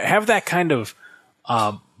 Have that kind of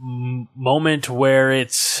moment where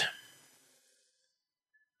it's.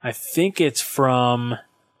 I think it's from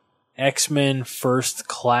X-Men First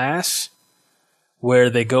Class, where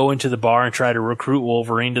they go into the bar and try to recruit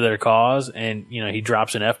Wolverine to their cause, and he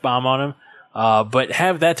drops an F-bomb on him. But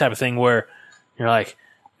have that type of thing where you're like,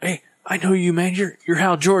 "Hey, I know you, man. You're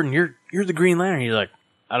Hal Jordan. You're the Green Lantern." You're like,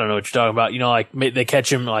 I don't know what you're talking about. Like they catch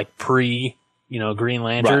him like Green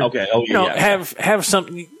Lantern. Right, okay. Oh, yeah. Have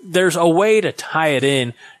something. There's a way to tie it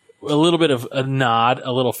in, a little bit of a nod,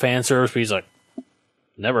 a little fan service. But he's like,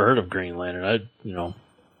 never heard of Green Lantern.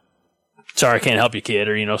 Sorry, I can't help you, kid,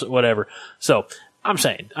 or whatever. So I'm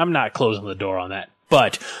saying I'm not closing the door on that.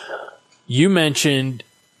 But you mentioned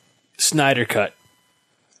Snyder Cut,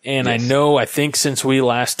 and yes. I think since we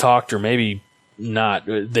last talked, or maybe not,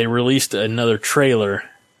 they released another trailer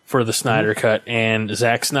for the Snyder Cut, and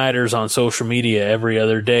Zack Snyder's on social media every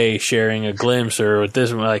other day sharing a glimpse or with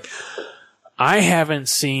this. Like, I haven't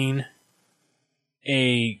seen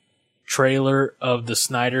a trailer of the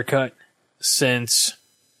Snyder Cut since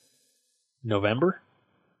November.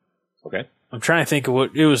 Okay. I'm trying to think of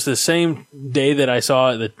what it was. The same day that I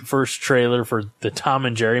saw the first trailer for the Tom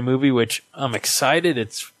and Jerry movie, which I'm excited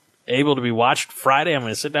it's able to be watched Friday. I'm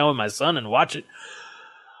going to sit down with my son and watch it.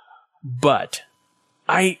 But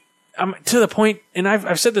I'm to the point, and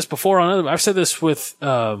I've said this before I've said this with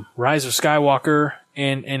Rise of Skywalker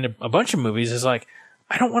and a bunch of movies. Is like,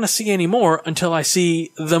 I don't want to see any more until I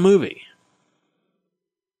see the movie.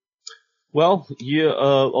 Well,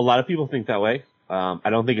 a lot of people think that way. I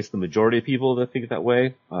don't think it's the majority of people that think that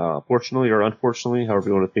way. Fortunately or unfortunately, however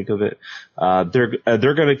you want to think of it,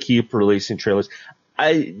 they're going to keep releasing trailers.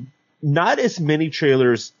 Not as many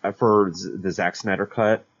trailers for the Zack Snyder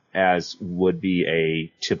Cut as would be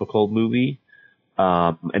a typical movie.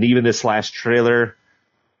 And even this last trailer,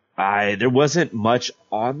 there wasn't much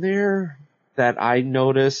on there that I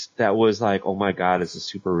noticed that was like, oh my God, this is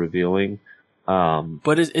super revealing.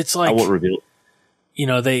 But it's like, I won't reveal.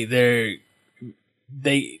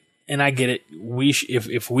 They, and I get it.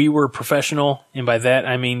 If we were professional, and by that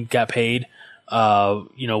I mean got paid,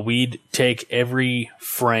 we'd take every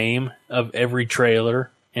frame of every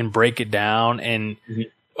trailer and break it down and,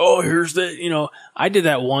 here's I did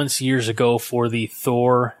that once years ago for the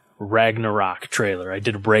Thor Ragnarok trailer. I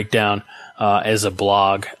did a breakdown, as a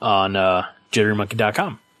blog on,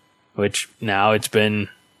 jitterymonkey.com, which now it's been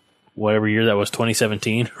whatever year that was,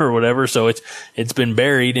 2017 or whatever. So it's been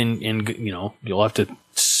buried and you'll have to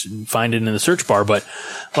find it in the search bar. But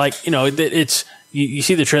it's, you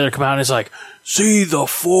see the trailer come out and it's like, see the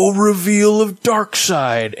full reveal of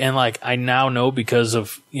Darkseid. And like, I now know because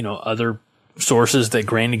of, other sources that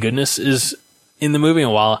Granny Goodness is in the movie,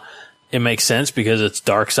 and while it makes sense because it's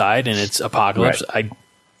Dark Side and it's Apocalypse, Right.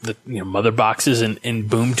 the mother boxes and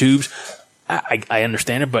boom tubes, I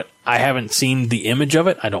understand it, but I haven't seen the image of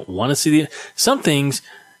it. I don't want to see some things,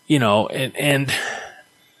 and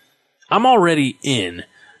I'm already in,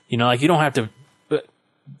 like you don't have to, but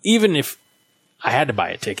even if I had to buy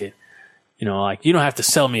a ticket, like you don't have to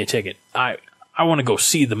sell me a ticket. I want to go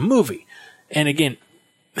see the movie. And again,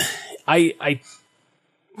 I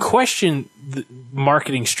question the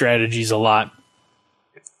marketing strategies a lot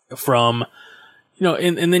from,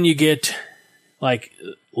 and then you get like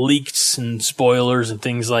leaks and spoilers and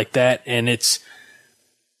things like that. And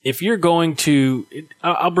if you're going to,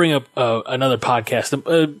 I'll bring up another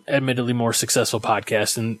podcast, admittedly more successful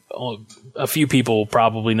podcast, and a few people will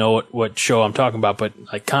probably know what show I'm talking about, but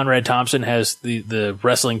like Conrad Thompson has the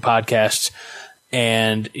wrestling podcasts,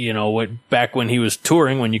 and, back when he was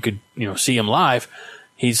touring, when you could, see him live,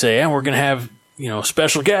 he'd say, yeah, we're going to have,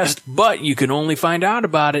 special guests, but you can only find out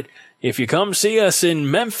about it if you come see us in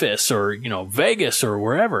Memphis or, Vegas or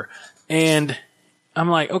wherever. And I'm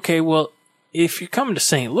like, okay, well, if you're coming to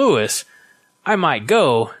St. Louis, I might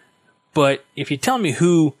go, but if you tell me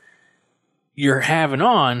who you're having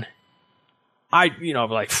on, I'm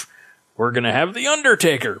like, we're going to have The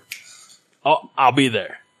Undertaker. I'll be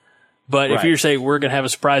there. But if you say we're going to have a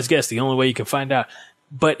surprise guest, the only way you can find out.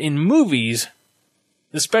 But in movies,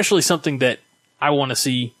 especially something that I want to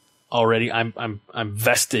see already, I'm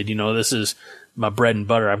vested. This is my bread and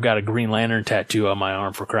butter. I've got a Green Lantern tattoo on my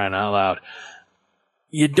arm, for crying out loud.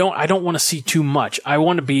 I don't want to see too much. I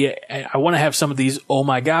want to have some of these oh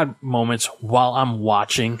my God moments while I'm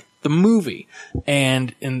watching the movie.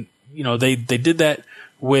 And they did that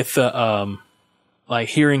with like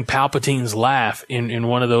hearing Palpatine's laugh in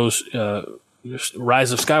one of those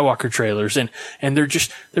Rise of Skywalker trailers, and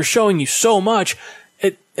they're showing you so much.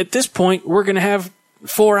 At this point, we're going to have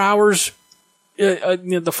 4 hours,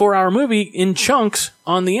 the 4-hour movie in chunks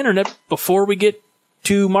on the internet before we get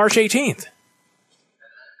to March 18th.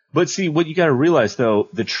 But see, what you got to realize, though,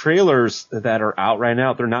 the trailers that are out right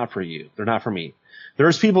now, they're not for you. They're not for me.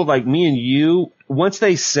 There's people like me and you, once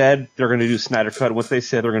they said they're going to do Snyder Cut, once they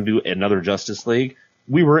said they're going to do another Justice League,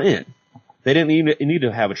 we were in. They didn't even need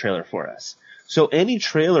to have a trailer for us. So any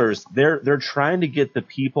trailers, they're trying to get the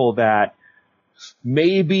people that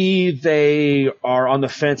maybe they are on the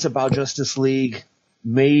fence about Justice League,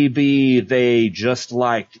 maybe they just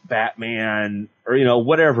liked Batman, or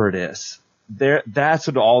whatever it is. That's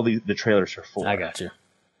what all the trailers are for. I got you.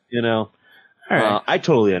 All right. I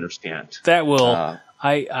totally understand. That will,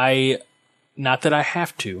 I not that I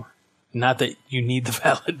have to, not that you need the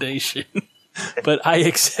validation, but I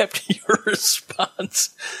accept your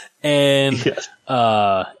response, and Yes.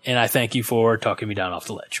 And I thank you for talking me down off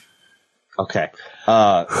the ledge. Okay.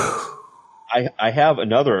 I have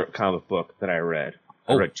another comic book that I read.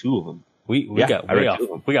 I read two of them. We got way off.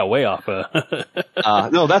 We got way off.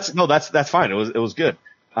 No, that's fine. It was good.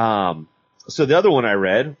 So the other one I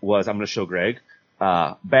read was, I'm going to show Greg,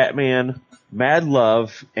 Batman, Mad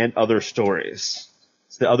Love, and Other Stories.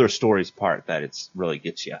 It's the Other Stories part that it's really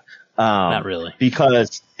gets you. Not really.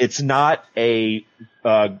 Because it's not a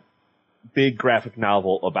big graphic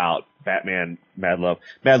novel about Batman, Mad Love.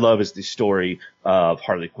 Mad Love is the story of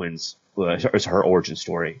Harley Quinn's, it's her origin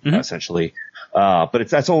story, essentially. But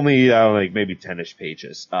that's only like maybe 10-ish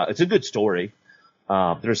pages. It's a good story.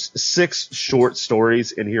 There's 6 short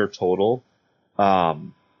stories in here total.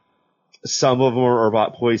 Some of them are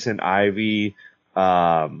about Poison Ivy.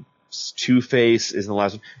 Two-Face is in the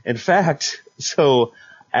last one. In fact, so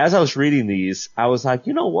as I was reading these, I was like,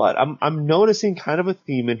 you know what? I'm noticing kind of a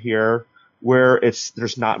theme in here where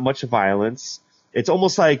there's not much violence. It's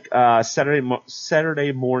almost like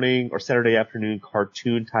Saturday morning or Saturday afternoon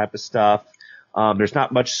cartoon type of stuff. There's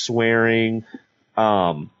not much swearing.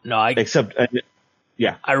 No, except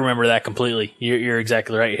yeah, I remember that completely. You're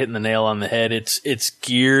exactly right. You're hitting the nail on the head. It's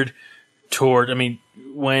geared toward. I mean,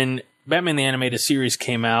 when Batman the Animated Series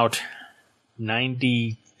came out,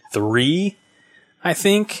 93, I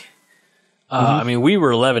think. I mean, we were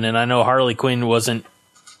 11, and I know Harley Quinn wasn't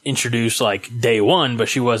introduced like day one, but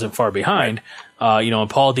she wasn't far behind. Right. And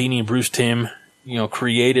Paul Dini and Bruce Timm,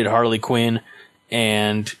 created Harley Quinn,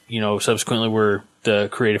 and subsequently were the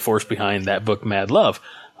creative force behind that book, Mad Love.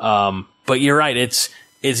 But you're right, it's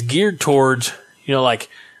geared towards like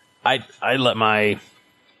I let my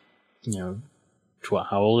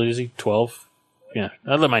how old is he? 12? Yeah,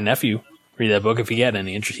 I let my nephew read that book if he had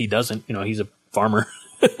any interest. He doesn't. He's a farmer.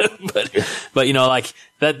 but like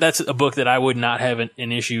that's a book that I would not have an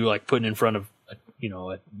issue like putting in front of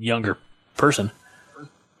a younger person.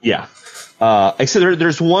 Yeah. Except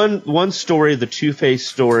there's one story, the Two-Face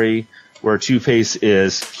story, where Two-Face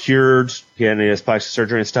is cured, getting his plastic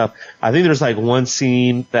surgery and stuff. I think there's like one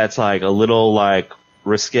scene that's like a little like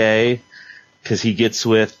risque because he gets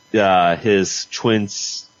with his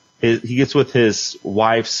twins. He gets with his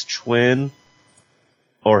wife's twin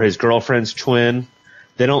or his girlfriend's twin.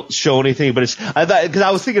 They don't show anything, but because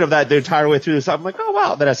I was thinking of that the entire way through this. I'm like, oh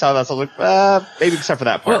wow. Then I saw that, so I was like, maybe except for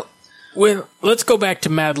that part. Well, let's go back to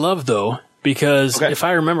Mad Love though, because if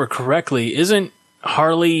I remember correctly, isn't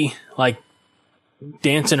Harley like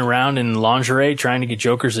dancing around in lingerie trying to get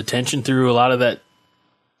Joker's attention through a lot of that?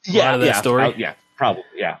 Story. Yeah, probably.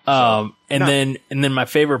 Yeah. And then my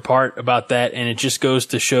favorite part about that, and it just goes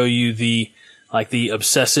to show you the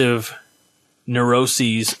obsessive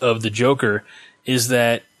neuroses of the Joker, is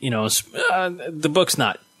that the book's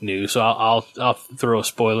not new, so I'll throw a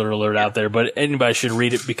spoiler alert out there, but anybody should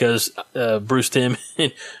read it because Bruce Timm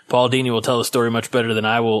and Paul Dini will tell the story much better than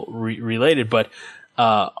I will relate it. But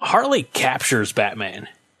Harley captures Batman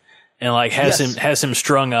and like has him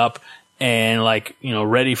strung up and like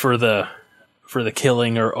ready for the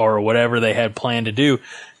killing or whatever they had planned to do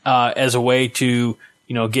as a way to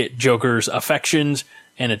get Joker's affections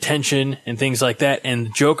and attention and things like that.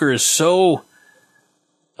 And Joker is so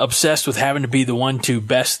obsessed with having to be the one to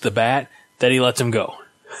best the Bat that he lets him go.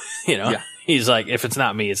 He's like, if it's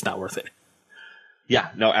not me, it's not worth it. Yeah,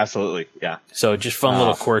 no, absolutely. Yeah. So just fun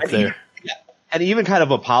little quirk there. And he even kind of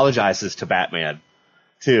apologizes to Batman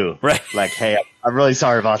too. Right. Like, hey, I'm really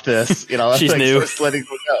sorry about this. She's like, new. Just letting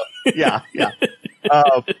him go. Yeah.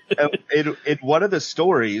 In one of the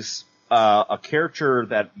stories, a character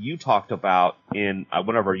that you talked about in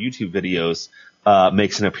one of our YouTube videos,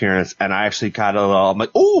 makes an appearance, and I actually I'm like,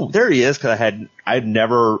 oh, there he is, because I'd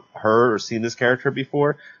never heard or seen this character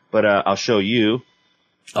before, but I'll show you.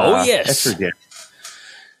 Yes, Etrigan.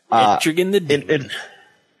 Etrigan the Demon.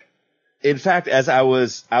 In fact, as I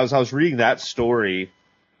was reading that story,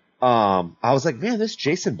 I was like, man, this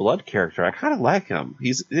Jason Blood character, I kind of like him.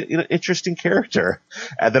 He's an interesting character.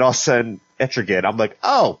 And then all of a sudden, Etrigan, I'm like,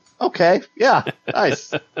 oh, okay, yeah,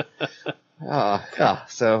 nice.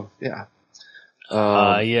 So yeah.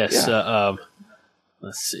 Yes. Yeah.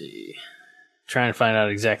 Let's see. Trying to find out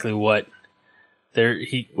exactly what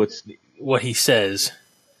what he says.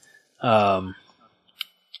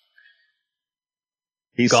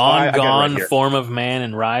 He's gone, right form of man,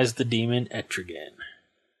 and rise the demon Etrigan.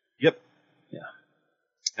 Yep. Yeah.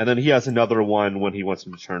 And then he has another one when he wants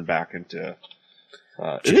him to turn back into.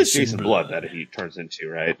 It is Jason Blood that he turns into,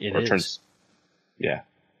 right? It is. Yeah.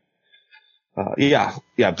 Yeah.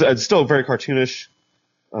 It's still very cartoonish.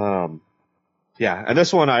 Yeah. And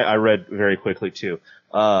this one I read very quickly too.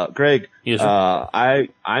 Greg, yes,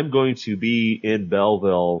 I'm going to be in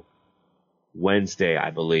Belleville Wednesday,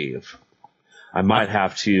 I believe. I might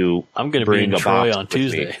have to. I'm going to be in Troy on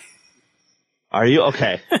Tuesday. Are you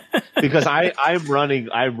okay? Because I'm running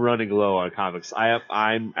low on comics.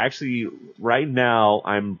 I'm actually right now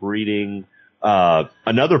I'm reading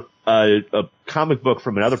another a comic book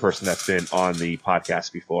from another person that's been on the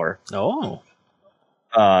podcast before. Oh,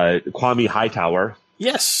 Kwame Hightower.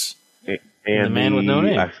 Yes, and the man with no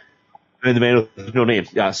name. And the man with no name.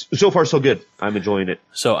 Yeah, so far so good. I'm enjoying it.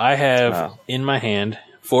 So I have in my hand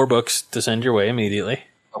 4 books to send your way immediately.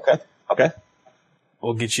 Okay.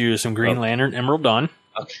 We'll get you some Green Lantern, Emerald Dawn.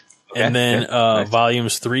 Okay. And then nice.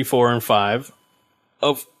 volumes 3, 4, and 5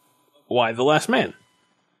 of Y the Last Man.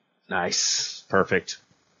 Nice. Perfect.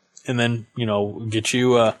 And then, get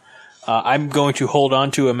you... I'm going to hold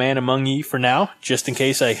on to A Man Among Ye for now, just in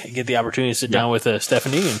case I get the opportunity to sit down with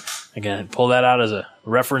Stephanie and, again, pull that out as a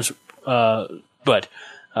reference. But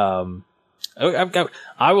I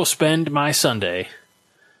will spend my Sunday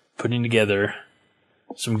putting together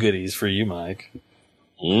some goodies for you, Mike.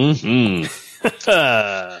 Mm-hmm.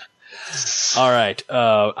 All right.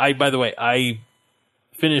 By the way, I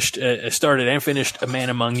started and finished A Man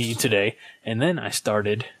Among Ye today, and then I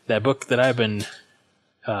started that book that I've been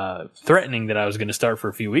threatening that I was going to start for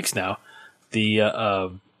a few weeks now, the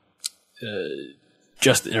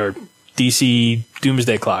DC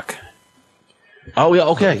Doomsday Clock. Oh yeah,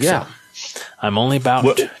 okay, yeah. So I'm only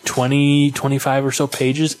about 20, 25 or so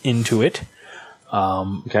pages into it.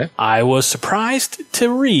 Okay. I was surprised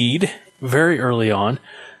to read very early on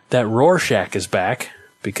that Rorschach is back,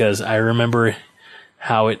 because I remember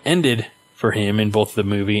how it ended for him in both the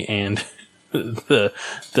movie and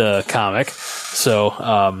the comic.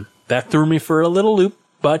 So that threw me for a little loop,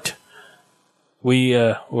 but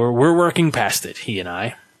we're working past it, he and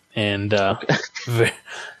I, and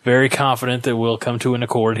very confident that we'll come to an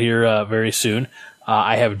accord here very soon.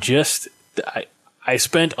 I I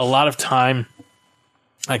spent a lot of time,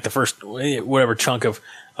 like the first whatever chunk of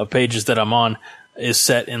pages that I'm on is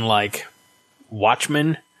set in like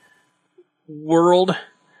Watchmen world,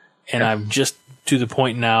 and I'm just to the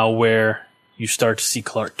point now where you start to see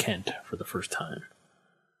Clark Kent for the first time.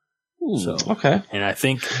 So okay, and I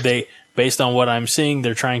think they, based on what I'm seeing,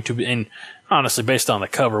 they're trying to, and honestly, based on the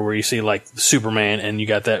cover where you see like Superman and you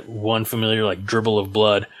got that one familiar like dribble of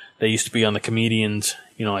blood that used to be on the comedian's,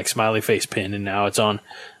 like smiley face pin, and now it's on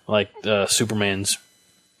like Superman's,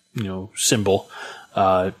 symbol,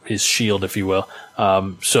 his shield, if you will.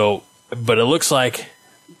 But it looks like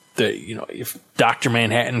if Dr.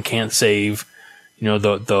 Manhattan can't save,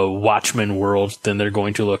 the Watchmen world, then they're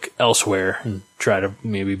going to look elsewhere and try to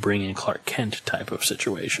maybe bring in Clark Kent type of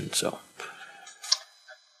situation.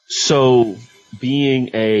 So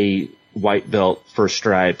being a white belt, first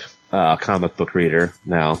stripe comic book reader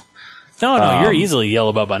now. No, you're easily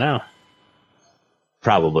yellow belt by now.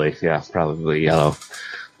 Probably yellow.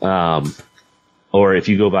 Or if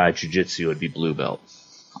you go by jiu-jitsu, it'd be blue belt.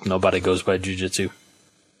 Nobody goes by jiu-jitsu.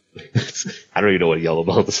 I don't even know what yellow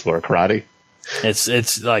belt is for. Karate?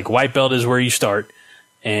 It's like white belt is where you start,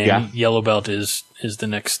 and yellow belt is the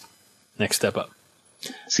next step up.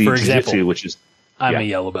 See, for example, jiu-jitsu, which is I'm a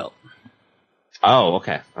yellow belt. Oh,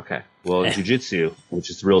 okay. Well, jiu-jitsu,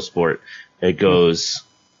 which is the real sport, it goes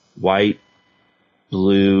white,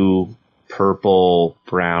 blue, purple,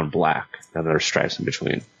 brown, black, and there are stripes in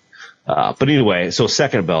between. But anyway, so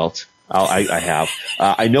second belt, I have.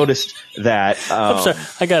 I noticed that. I'm sorry,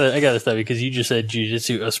 I gotta stop you because you just said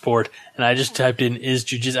jiu-jitsu a sport, and I just typed in is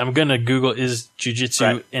jiu-jitsu. I'm gonna Google is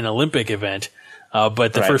jiu-jitsu an Olympic event,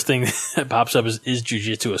 but the first thing that pops up is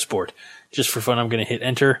jiu-jitsu a sport. Just for fun, I'm gonna hit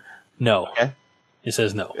enter. No, it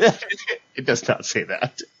says no. It does not say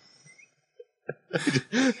that.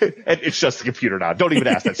 It's just the computer now. Don't even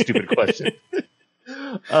ask that stupid question.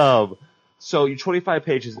 So your 25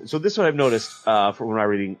 pages. So this is what I've noticed from when I'm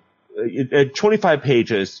reading. At 25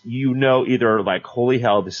 pages, either like, holy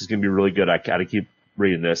hell, this is going to be really good. I got to keep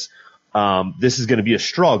reading this. This is going to be a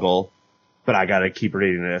struggle, but I got to keep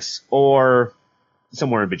reading this, or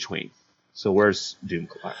somewhere in between. So where's Doom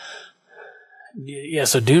Clock? Yeah.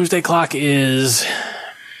 So Doomsday Clock is.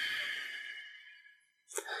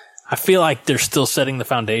 I feel like they're still setting the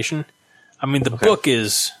foundation. I mean, the book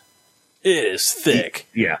is thick.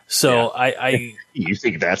 Yeah. So yeah. I you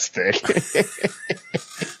think that's thick?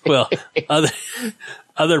 Well,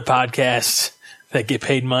 other podcasts that get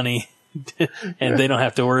paid money and they don't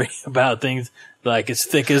have to worry about things like it's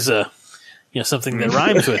thick as something that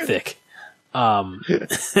rhymes with thick. I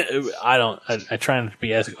try not to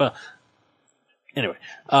be as well. Anyway,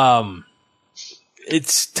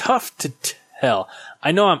 it's tough to tell.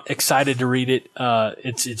 I know I'm excited to read it.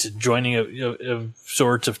 It's a joining of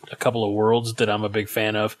sorts of a couple of worlds that I'm a big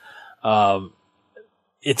fan of.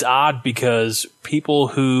 It's odd because people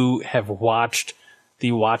who have watched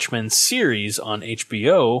the Watchmen series on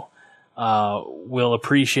HBO will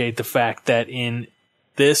appreciate the fact that in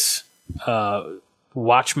this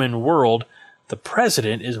Watchmen world, the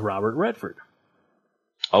president is Robert Redford.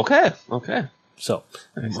 Okay. So,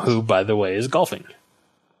 who, by the way, is golfing.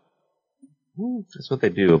 That's what they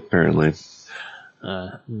do, apparently.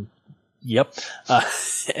 Yep.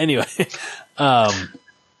 Anyway,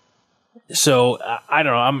 so I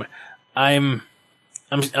don't know.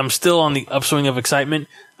 I'm still on the upswing of excitement.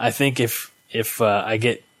 I think if I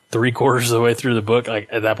get 3/4 of the way through the book, like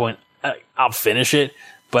at that point, I'll finish it.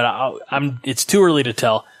 But it's too early to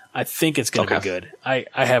tell. I think it's going to be good. I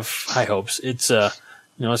have high hopes. It's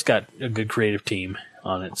it's got a good creative team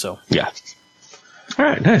on it. So yeah. All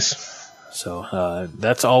right. Nice. So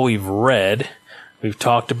that's all we've read. We've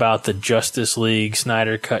talked about the Justice League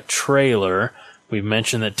Snyder Cut trailer. We've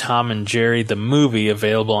mentioned that Tom and Jerry, the movie,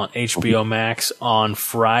 available on HBO Max on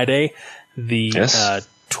Friday, the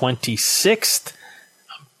 26th.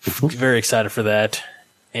 I'm very excited for that.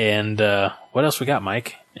 And what else we got,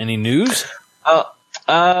 Mike? Any news? Well,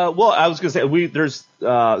 I was going to say there's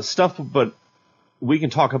stuff, but we can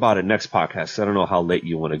talk about it next podcast. I don't know how late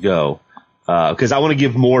you want to go. Because I want to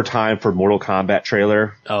give more time for Mortal Kombat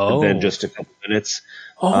trailer than just a couple minutes.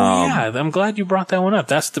 Yeah, I'm glad you brought that one up.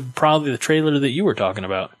 That's probably the trailer that you were talking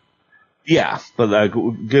about. Yeah, but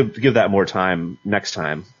give that more time next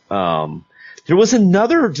time. There was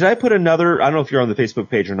another. Did I put another? I don't know if you're on the Facebook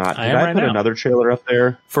page or not. Did I put another trailer up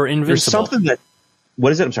there for Invincible? There's something that.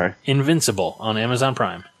 What is it? I'm sorry. Invincible on Amazon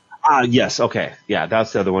Prime. Yes. Okay. Yeah,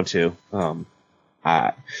 that's the other one too.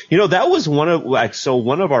 That was one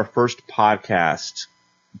of our first podcasts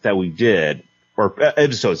that we did, or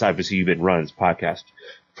episodes. Obviously, you've been running this podcast.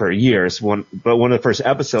 for years. But one of the first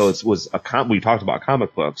episodes was we talked about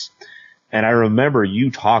comic books, and I remember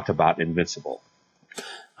you talked about Invincible.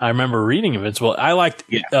 I remember reading Invincible. I liked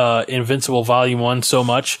Invincible Volume 1 so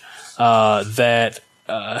much that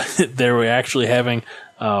they were actually having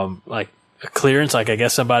like a clearance. Like I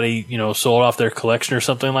guess somebody sold off their collection or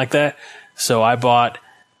something like that. So I bought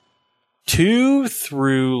 2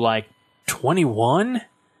 through like 21.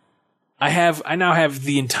 I now have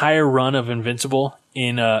the entire run of Invincible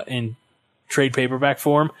in trade paperback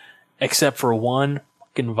form, except for one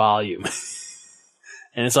fucking volume,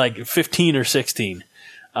 and it's like 15 or 16.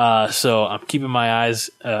 So I'm keeping my eyes,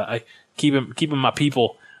 keeping my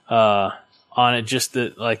people, on it. Just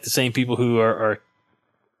the same people who are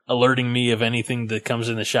alerting me of anything that comes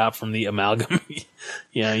in the shop from the Amalgam,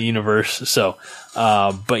 universe. So,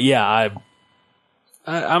 but yeah,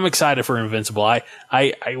 I'm excited for Invincible. I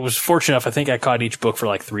was fortunate enough. I think I caught each book for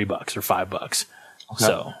like $3 or $5. Okay.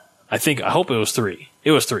 So I hope it was 3.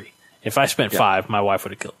 It was 3. If I spent 5, my wife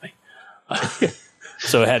would have killed me.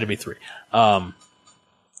 So it had to be 3.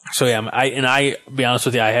 So yeah, I be honest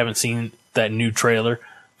with you, I haven't seen that new trailer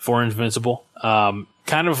for Invincible.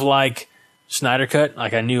 Kind of like Snyder Cut,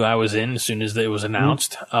 like I knew I was in as soon as it was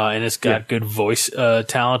announced, and it's got good voice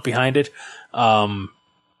talent behind it. Mortal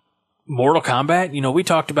Kombat, we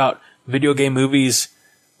talked about video game movies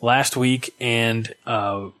last week, and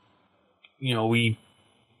I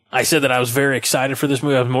said that I was very excited for this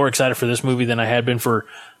movie. I was more excited for this movie than I had been for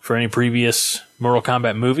any previous Mortal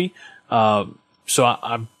Kombat movie. So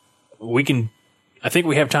I think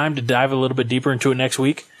we have time to dive a little bit deeper into it next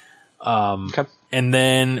week. Okay. And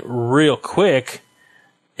then real quick,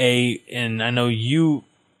 and I know you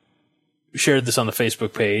shared this on the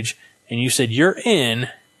Facebook page, and you said you're in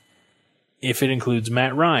if it includes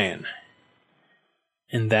Matt Ryan.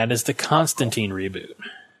 And that is the Constantine reboot.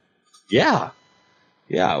 Yeah.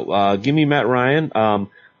 Yeah. Give me Matt Ryan.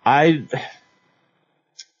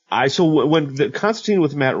 So when the Constantine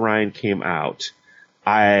with Matt Ryan came out,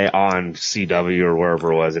 on CW or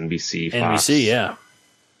wherever it was, NBC, Fox. NBC, yeah.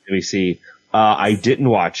 NBC. I didn't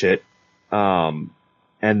watch it. And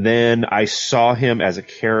then I saw him as a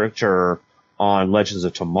character on Legends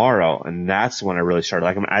of Tomorrow, and that's when I really started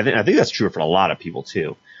liking him. I think that's true for a lot of people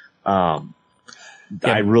too. I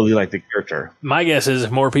really like the character. My guess is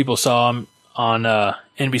if more people saw him on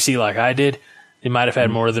NBC like I did, they might have had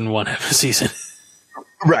more than one season.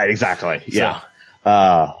 Right, exactly. Yeah.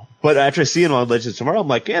 But after seeing him on Legends of Tomorrow, I'm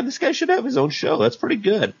like, yeah, this guy should have his own show. That's pretty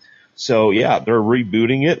good. So yeah, they're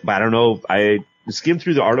rebooting it, but I don't know. I skimmed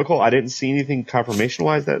through the article. I didn't see anything confirmation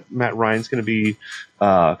wise that Matt Ryan's going to be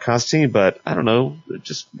Constantine, but I don't know.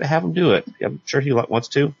 Just have him do it. I'm sure he wants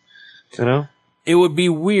to. It would be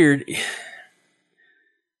weird.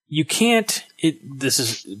 You can't. This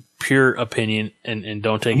is pure opinion, and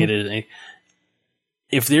don't take it as anything.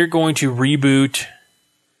 If they're going to reboot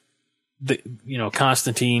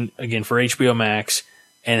Constantine again for HBO Max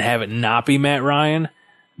and have it not be Matt Ryan,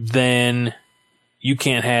 then you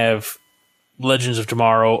can't have Legends of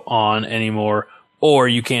Tomorrow on anymore, or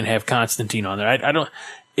you can't have Constantine on there. I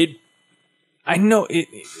know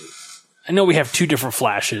we have 2 different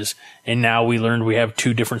Flashes, and now we learned we have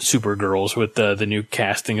 2 different Supergirls with the new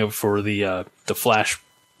casting for the Flash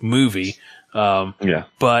movie.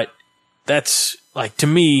 But that's like, to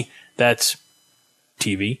me, that's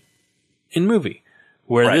TV and movie,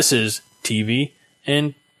 where this is TV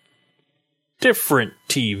and different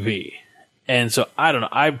TV. And so I don't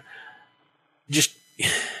know.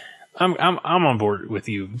 I'm on board with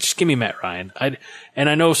you. Just give me Matt Ryan. And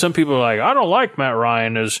I know some people are like, I don't like Matt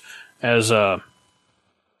Ryan as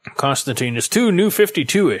Constantine. It's too New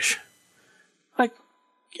 52-ish. Like,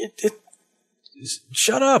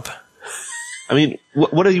 shut up. I mean,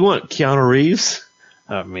 what do you want? Keanu Reeves?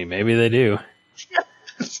 I mean, maybe they do.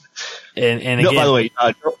 And no, again, by the way,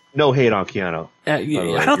 no hate on Keanu.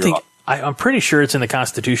 I don't think. I'm pretty sure it's in the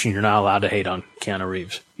Constitution. You're not allowed to hate on Keanu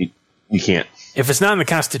Reeves. You can't. If it's not in the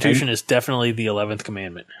Constitution, it's definitely the 11th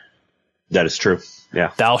commandment. That is true.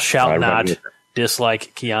 Yeah. Thou shalt not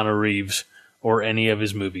dislike Keanu Reeves or any of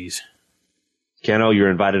his movies. Keanu,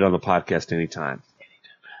 you're invited on the podcast anytime.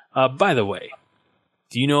 By the way,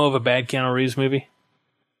 do you know of a bad Keanu Reeves movie?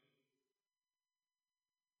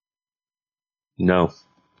 No.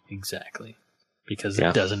 Exactly. Because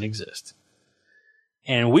it doesn't exist.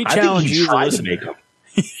 And we challenge you to listen.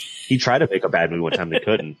 He tried to make a bad movie one time, they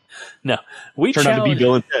couldn't. No. Turned out to be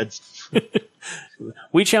Bill and Ted's.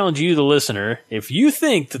 We challenge you, the listener, if you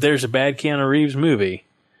think that there's a bad Keanu Reeves movie,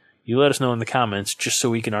 you let us know in the comments just so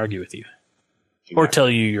we can argue with you. Exactly. Or tell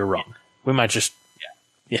you you're wrong. We might just...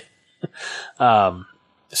 Yeah.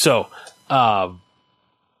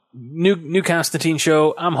 new Constantine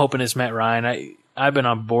show. I'm hoping it's Matt Ryan. I've been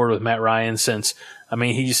on board with Matt Ryan since. I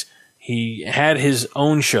mean, he had his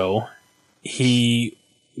own show. He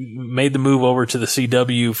made the move over to the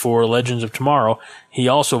CW for Legends of Tomorrow. He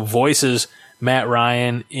also voices Matt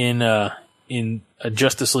Ryan in a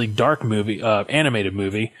Justice League Dark movie, animated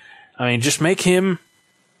movie. I mean, just make him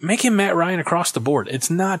Matt Ryan across the board. It's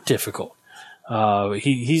not difficult.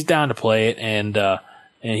 He's down to play it, and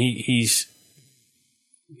he's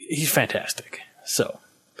fantastic. So,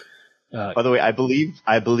 by the way, I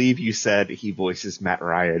believe you said he voices Matt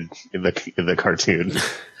Ryan in the cartoon.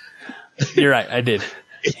 You're right. I did.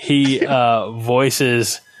 He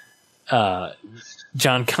voices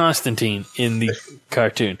John Constantine in the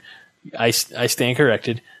cartoon. I stand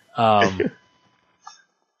corrected. I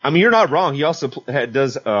mean, you're not wrong. He also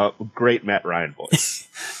does a great Matt Ryan voice.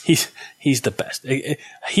 He's the best.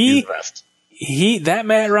 He's the best. That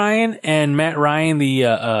Matt Ryan and Matt Ryan,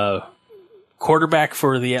 the quarterback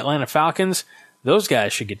for the Atlanta Falcons, those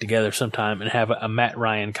guys should get together sometime and have a Matt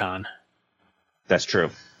Ryan con. That's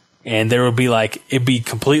true. And there would be it'd be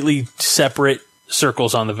completely separate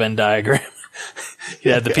circles on the Venn diagram.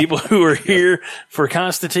 You have the people who are here for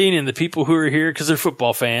Constantine and the people who are here because they're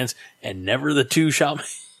football fans, and never the two shall meet.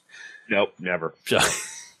 Nope, never.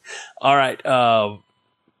 All right.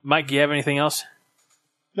 Mike, do you have anything else?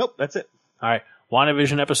 Nope, that's it. All right.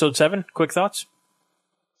 WandaVision Episode 7, quick thoughts?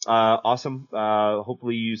 Awesome.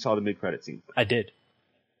 Hopefully you saw the mid-credit scene. I did.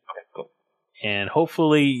 Okay, cool. And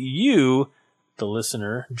hopefully you, the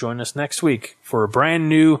listener, join us next week for a brand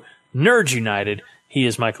new Nerds United. He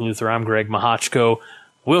is Mike Luther. I'm Greg Mahochko.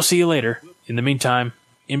 We'll see you later. In the meantime,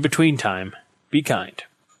 in between time, be kind.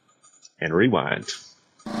 And rewind.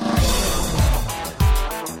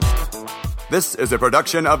 This is a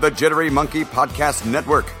production of the Jittery Monkey Podcast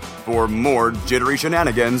Network. For more jittery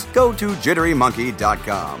shenanigans, go to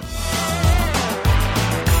jitterymonkey.com.